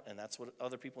freaked out, and that's what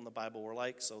other people in the Bible were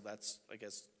like, so that's, I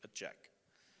guess, a check.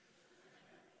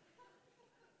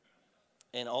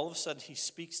 And all of a sudden, he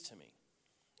speaks to me,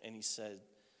 and he said,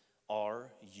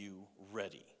 "Are you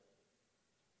ready?"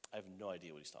 I have no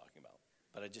idea what he's talking about,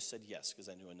 but I just said yes because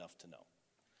I knew enough to know.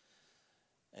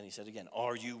 And he said again,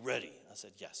 "Are you ready?" I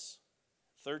said yes.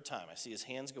 Third time, I see his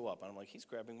hands go up, and I'm like, he's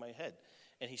grabbing my head.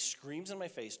 And he screams in my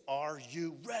face, "Are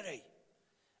you ready?"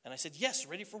 And I said, "Yes,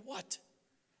 ready for what?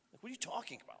 Like, what are you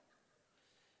talking about?"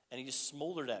 And he just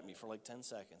smoldered at me for like 10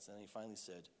 seconds, and then he finally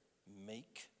said,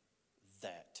 "Make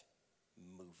that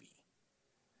movie."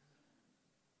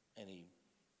 And he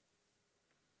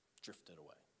drifted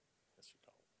away, I guess you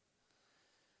call it.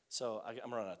 So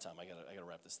I'm running out of time. I gotta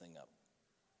wrap this thing up.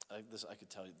 I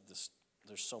could tell you this.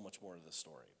 There's so much more to this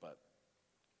story, but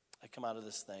I come out of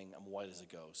this thing. I'm white as a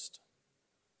ghost.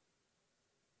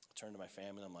 I turn to my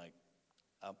family. I'm like,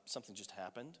 something just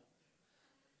happened.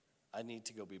 I need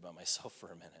to go be by myself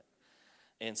for a minute.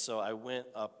 And so I went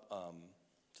up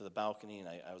to the balcony, and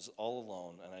I was all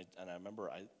alone. And I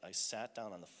remember I sat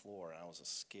down on the floor, and I was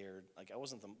scared. Like, I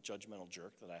wasn't the judgmental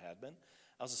jerk that I had been.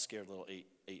 I was a scared little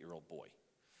eight-year-old boy.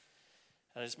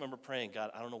 And I just remember praying, "God,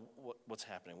 I don't know what's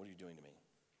happening. What are you doing to me?"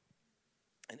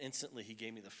 And instantly, he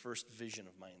gave me the first vision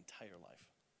of my entire life.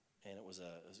 And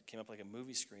it came up like a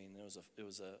movie screen. And it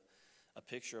was a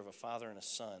picture of a father and a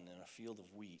son in a field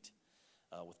of wheat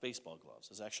with baseball gloves.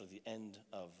 It was actually the end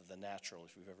of The Natural,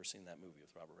 if you've ever seen that movie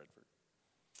with Robert Redford.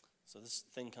 So this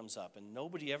thing comes up, and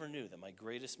nobody ever knew that my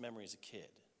greatest memory as a kid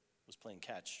was playing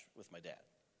catch with my dad.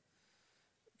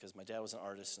 Because my dad was an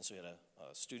artist, and so he had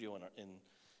a studio in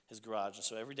his garage. And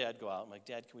so every day I'd go out, and I'm like,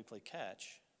 "Dad, can we play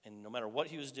catch?" And no matter what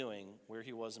he was doing, where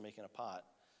he was making a pot,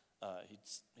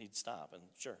 he'd stop and,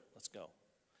 "Sure, let's go."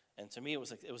 And to me, it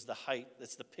was the height.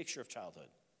 It's the picture of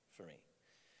childhood for me,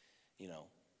 you know.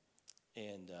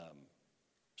 And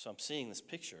so I'm seeing this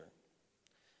picture,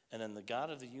 and then the God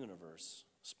of the universe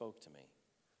spoke to me,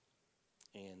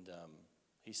 and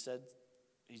he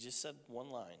just said one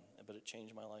line, but it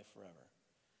changed my life forever.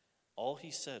 All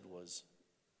he said was,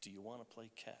 "Do you want to play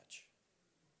catch?"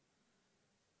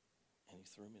 And he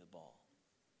threw me the ball.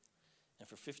 And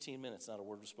for 15 minutes, not a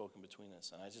word was spoken between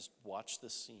us. And I just watched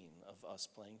this scene of us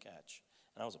playing catch.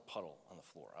 And I was a puddle on the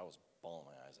floor. I was bawling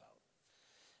my eyes out.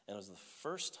 And it was the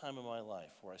first time in my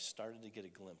life where I started to get a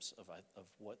glimpse of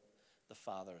what the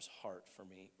Father's heart for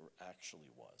me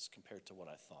actually was compared to what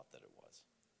I thought that it was.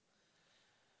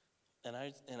 And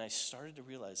I started to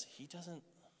realize he doesn't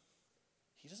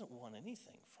want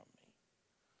anything from me.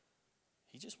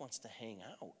 He just wants to hang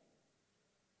out.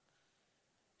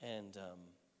 And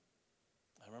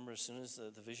I remember as soon as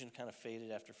the vision kind of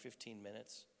faded after 15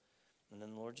 minutes, and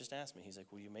then the Lord just asked me, he's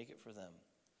like, "Will you make it for them?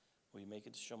 Will you make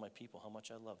it to show my people how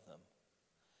much I love them?"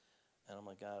 And I'm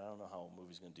like, "God, I don't know how a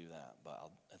movie's going to do that,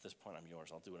 but at this point, I'm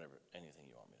yours. I'll do anything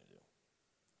you want me to do."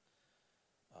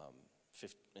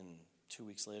 And 2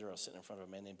 weeks later, I was sitting in front of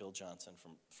a man named Bill Johnson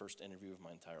from first interview of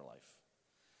my entire life.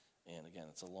 And again,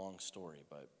 it's a long story,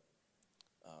 but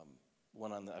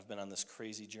I've been on this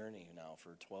crazy journey now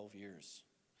for 12 years,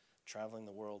 traveling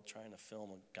the world, trying to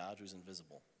film a God who's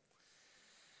invisible.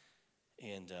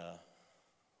 And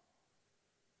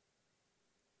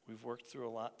we've worked through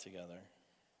a lot together.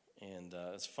 And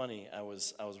it's funny, I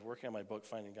was working on my book,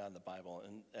 Finding God in the Bible,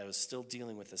 and I was still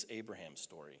dealing with this Abraham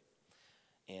story.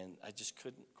 And I just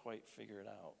couldn't quite figure it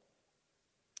out.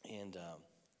 And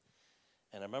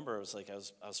I remember it was like I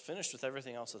was finished with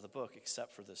everything else of the book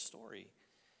except for this story.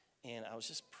 And I was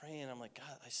just praying. I'm like,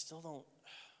 "God, I still don't,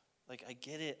 like, I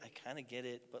get it. I kind of get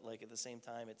it. But, like, at the same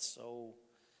time, it's still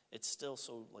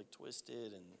so, like,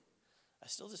 twisted. And I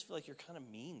still just feel like you're kind of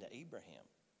mean to Abraham."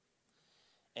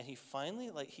 And he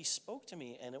finally, like, he spoke to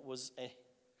me. And it was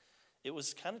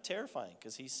kind of terrifying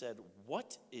because he said,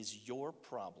 "What is your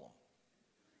problem?"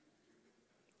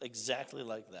 Exactly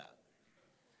like that.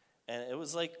 And it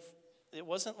was like, it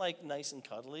wasn't like nice and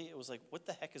cuddly. It was like, "What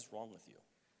the heck is wrong with you?"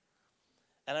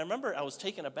 And I remember I was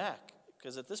taken aback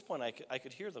because at this point I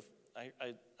could hear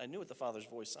I knew what the Father's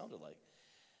voice sounded like.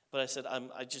 But I said,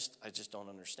 I just don't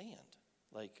understand.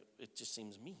 Like, it just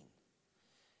seems mean.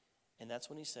 And that's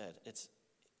when he said,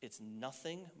 it's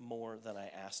nothing more than I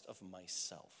asked of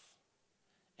myself,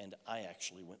 and I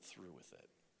actually went through with it.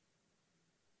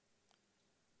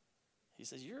 He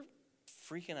says, you're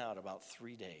freaking out about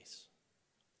 3 days.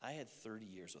 I had 30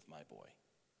 years with my boy,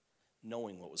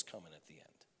 knowing what was coming at the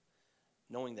end,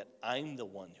 knowing that I'm the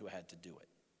one who had to do it.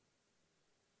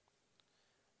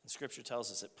 And Scripture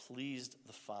tells us it pleased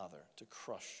the Father to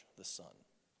crush the Son.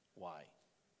 Why?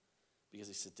 Because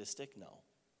he's sadistic? No.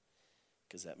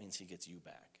 Because that means he gets you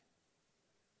back.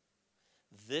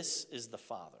 This is the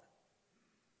Father.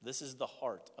 This is the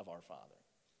heart of our Father.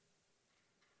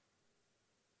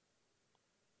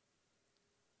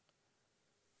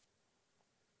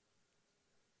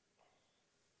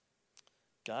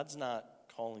 God's not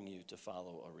calling you to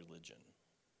follow a religion.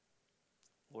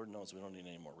 Lord knows we don't need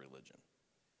any more religion.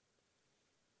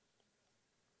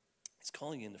 He's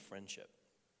calling you into friendship.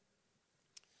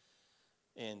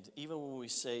 And even when we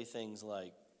say things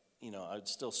like, I'd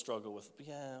still struggle with,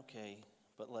 yeah, okay,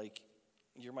 but like,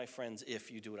 you're my friends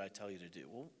if you do what I tell you to do.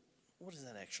 Well, what does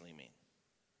that actually mean?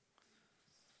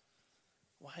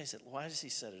 Why does he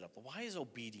set it up? Why is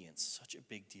obedience such a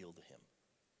big deal to him?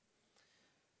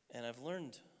 And I've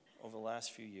learned over the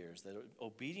last few years that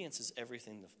obedience is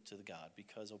everything to God,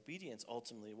 because obedience,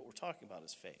 ultimately, what we're talking about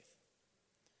is faith.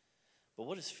 But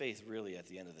what is faith really at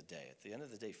the end of the day? At the end of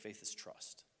the day, faith is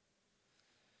trust.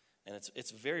 And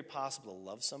it's very possible to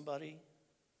love somebody,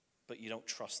 but you don't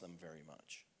trust them very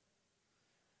much.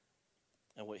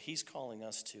 And what he's calling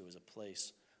us to is a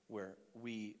place where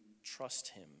we trust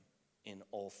him in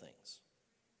all things.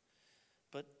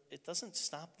 But it doesn't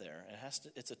stop there.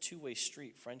 It's a two-way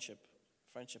street.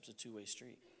 Friendship's a two-way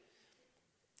street.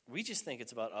 We just think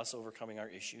it's about us overcoming our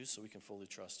issues so we can fully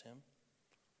trust him.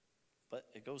 But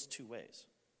it goes two ways.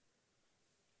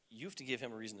 You have to give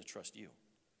him a reason to trust you.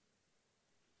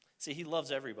 See, he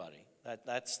loves everybody.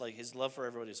 That's like his love for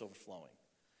everybody is overflowing.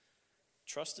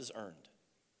 Trust is earned.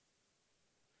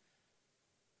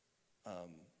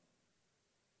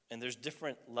 And there's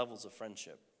different levels of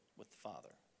friendship with the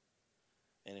Father.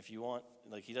 And if you want,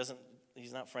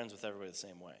 he's not friends with everybody the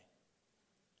same way.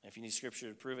 If you need scripture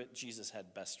to prove it, Jesus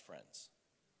had best friends.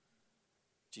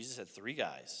 Jesus had 3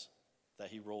 guys that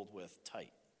he rolled with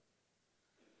tight.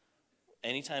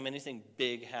 Anytime anything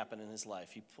big happened in his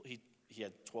life, he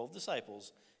had 12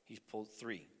 disciples. He pulled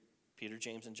 3, Peter,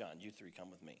 James, and John. You 3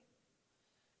 come with me.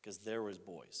 Because there was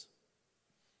boys.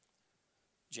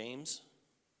 James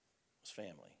was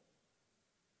family.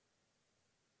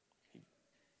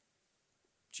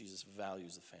 Jesus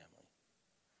values the family.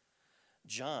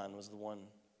 John was the one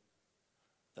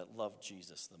that loved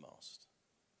Jesus the most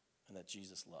and that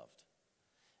Jesus loved.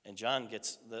 And John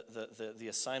gets, the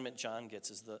assignment John gets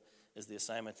is the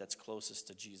assignment that's closest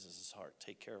to Jesus' heart.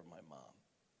 Take care of my mom.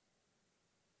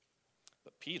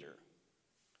 But Peter's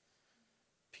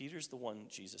the one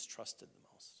Jesus trusted the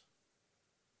most.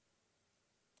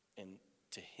 And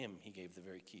to him, he gave the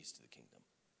very keys to the kingdom.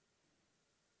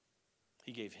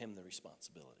 He gave him the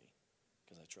responsibility,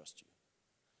 because I trust you.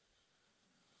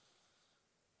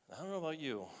 I don't know about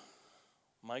you.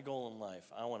 My goal in life,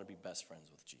 I want to be best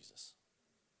friends with Jesus.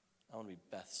 I want to be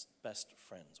best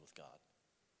friends with God.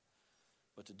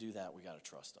 But to do that, we got to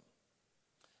trust him.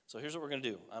 So here's what we're going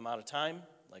to do. I'm out of time,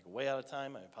 way out of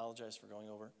time. I apologize for going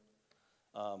over.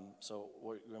 So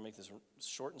we're going to make this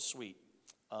short and sweet.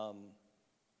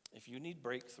 If you need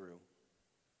breakthrough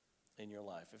in your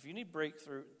life, if you need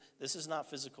breakthrough, this is not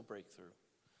physical breakthrough.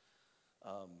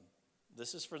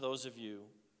 This is for those of you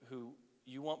who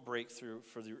you want breakthrough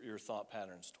for your thought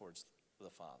patterns towards the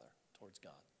Father, towards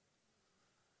God.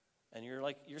 And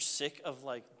you're sick of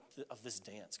this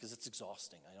dance because it's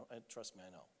exhausting. Trust me,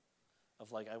 I know.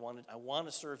 Of I want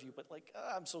to serve you, but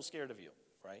I'm so scared of you,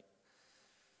 right?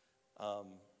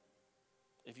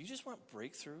 If you just want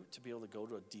breakthrough to be able to go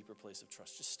to a deeper place of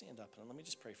trust, just stand up and let me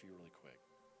just pray for you really quick.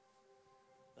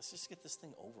 Let's just get this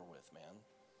thing over with, man.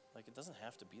 It doesn't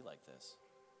have to be like this.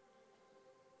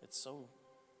 It's so,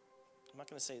 I'm not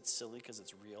going to say it's silly because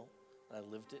it's real, and I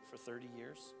lived it for 30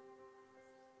 years.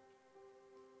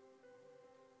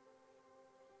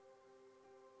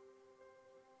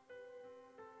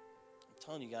 I'm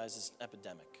telling you guys, it's an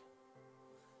epidemic.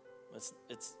 It's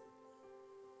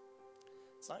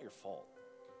not your fault.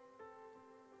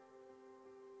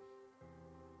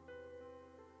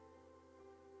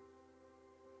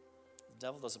 The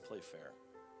devil doesn't play fair.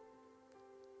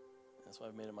 That's why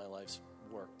I've made it my life's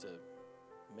work to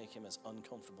make him as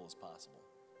uncomfortable as possible.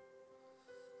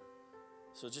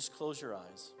 So just close your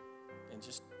eyes and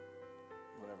just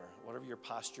whatever your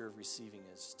posture of receiving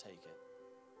is, just take it.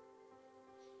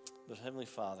 But Heavenly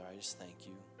Father, I just thank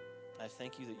you. I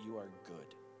thank you that you are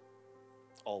good.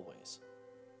 always.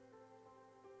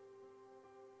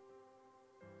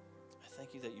 I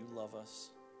thank you that you love us.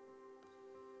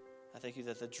 I thank you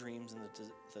that the dreams and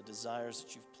the desires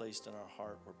that you've placed in our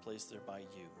heart were placed there by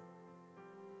you.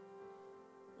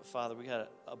 But Father, we got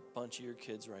a bunch of your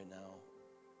kids right now.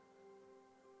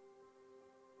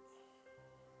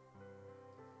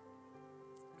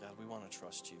 God, we want to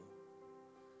trust you.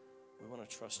 We want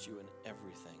to trust you in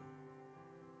everything.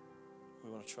 We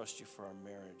want to trust you for our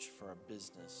marriage, for our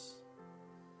business,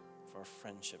 for our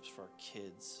friendships, for our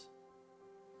kids,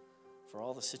 for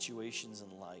all the situations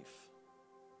in life,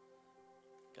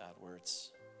 God, where it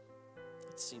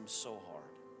seems so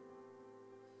hard.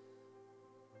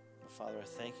 But Father, I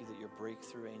thank you that your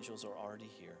breakthrough angels are already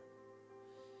here.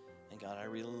 And God, I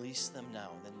release them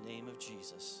now in the name of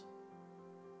Jesus,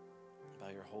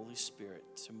 by your Holy Spirit,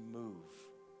 to move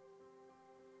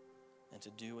and to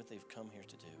do what they've come here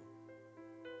to do.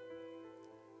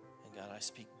 And God, I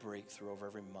speak breakthrough over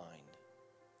every mind,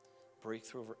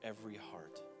 breakthrough over every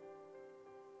heart.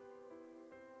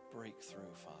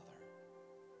 Breakthrough, Father.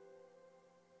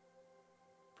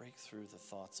 Break through the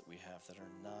thoughts that we have that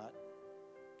are not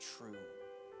true.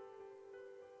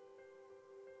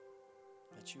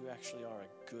 That you actually are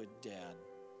a good dad.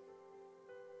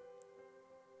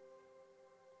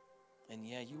 And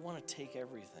yeah, you want to take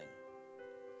everything,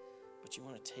 but you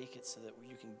want to take it so that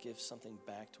you can give something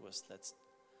back to us that's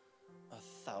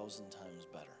 1,000 times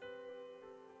better.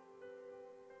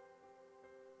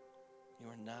 You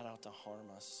are not out to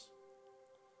harm us.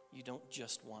 You don't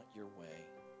just want your way.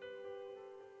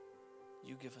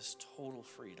 You give us total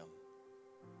freedom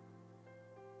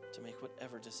to make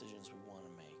whatever decisions we want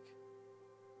to make.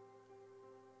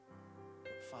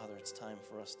 But Father, it's time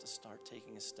for us to start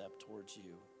taking a step towards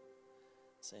you.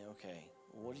 Saying, okay,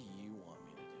 what do you want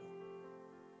me to do?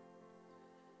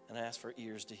 And I ask for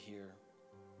ears to hear,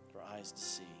 for eyes to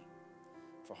see,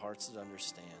 for hearts that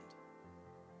understand.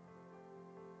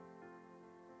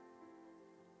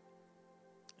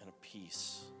 And a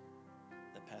peace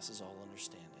that passes all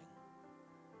understanding.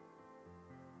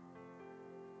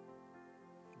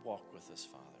 Walk with us,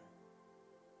 Father.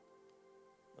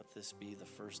 Let this be the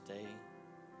first day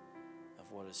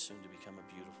of what is soon to become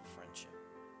a beautiful friendship.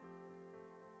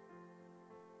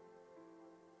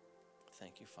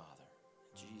 Thank you, Father.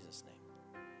 In Jesus' name.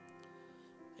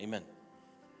 Amen.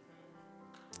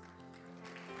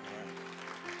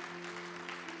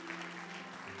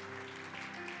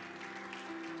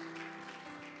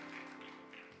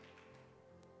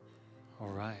 All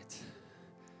right.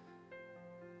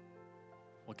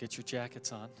 Well, get your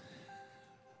jackets on.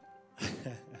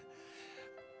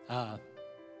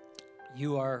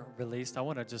 You are released. I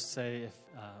want to just say, if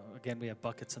again, we have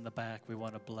buckets in the back. We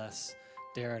want to bless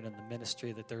Darren and the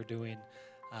ministry that they're doing.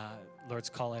 Lord's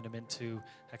calling them into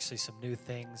actually some new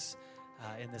things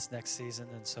in this next season,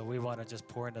 and so we want to just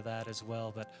pour into that as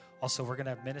well. But also, we're going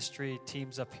to have ministry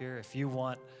teams up here. If you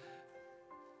want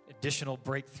additional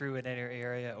breakthrough in any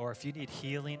area, or if you need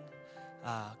healing,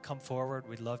 come forward.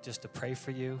 We'd love just to pray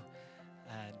for you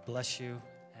and bless you,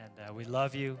 and we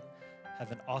love you.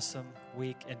 Have an awesome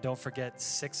week, and don't forget,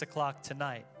 6 o'clock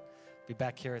tonight. Be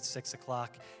back here at 6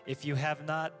 o'clock. If you have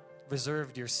not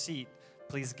reserved your seat,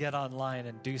 please get online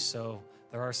and do so.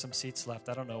 There are some seats left.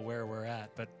 I don't know where we're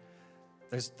at, but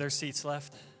there's seats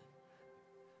left.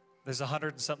 There's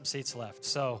 100 and something seats left.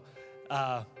 So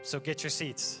get your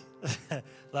seats.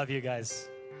 Love you guys.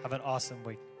 Have an awesome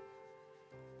week.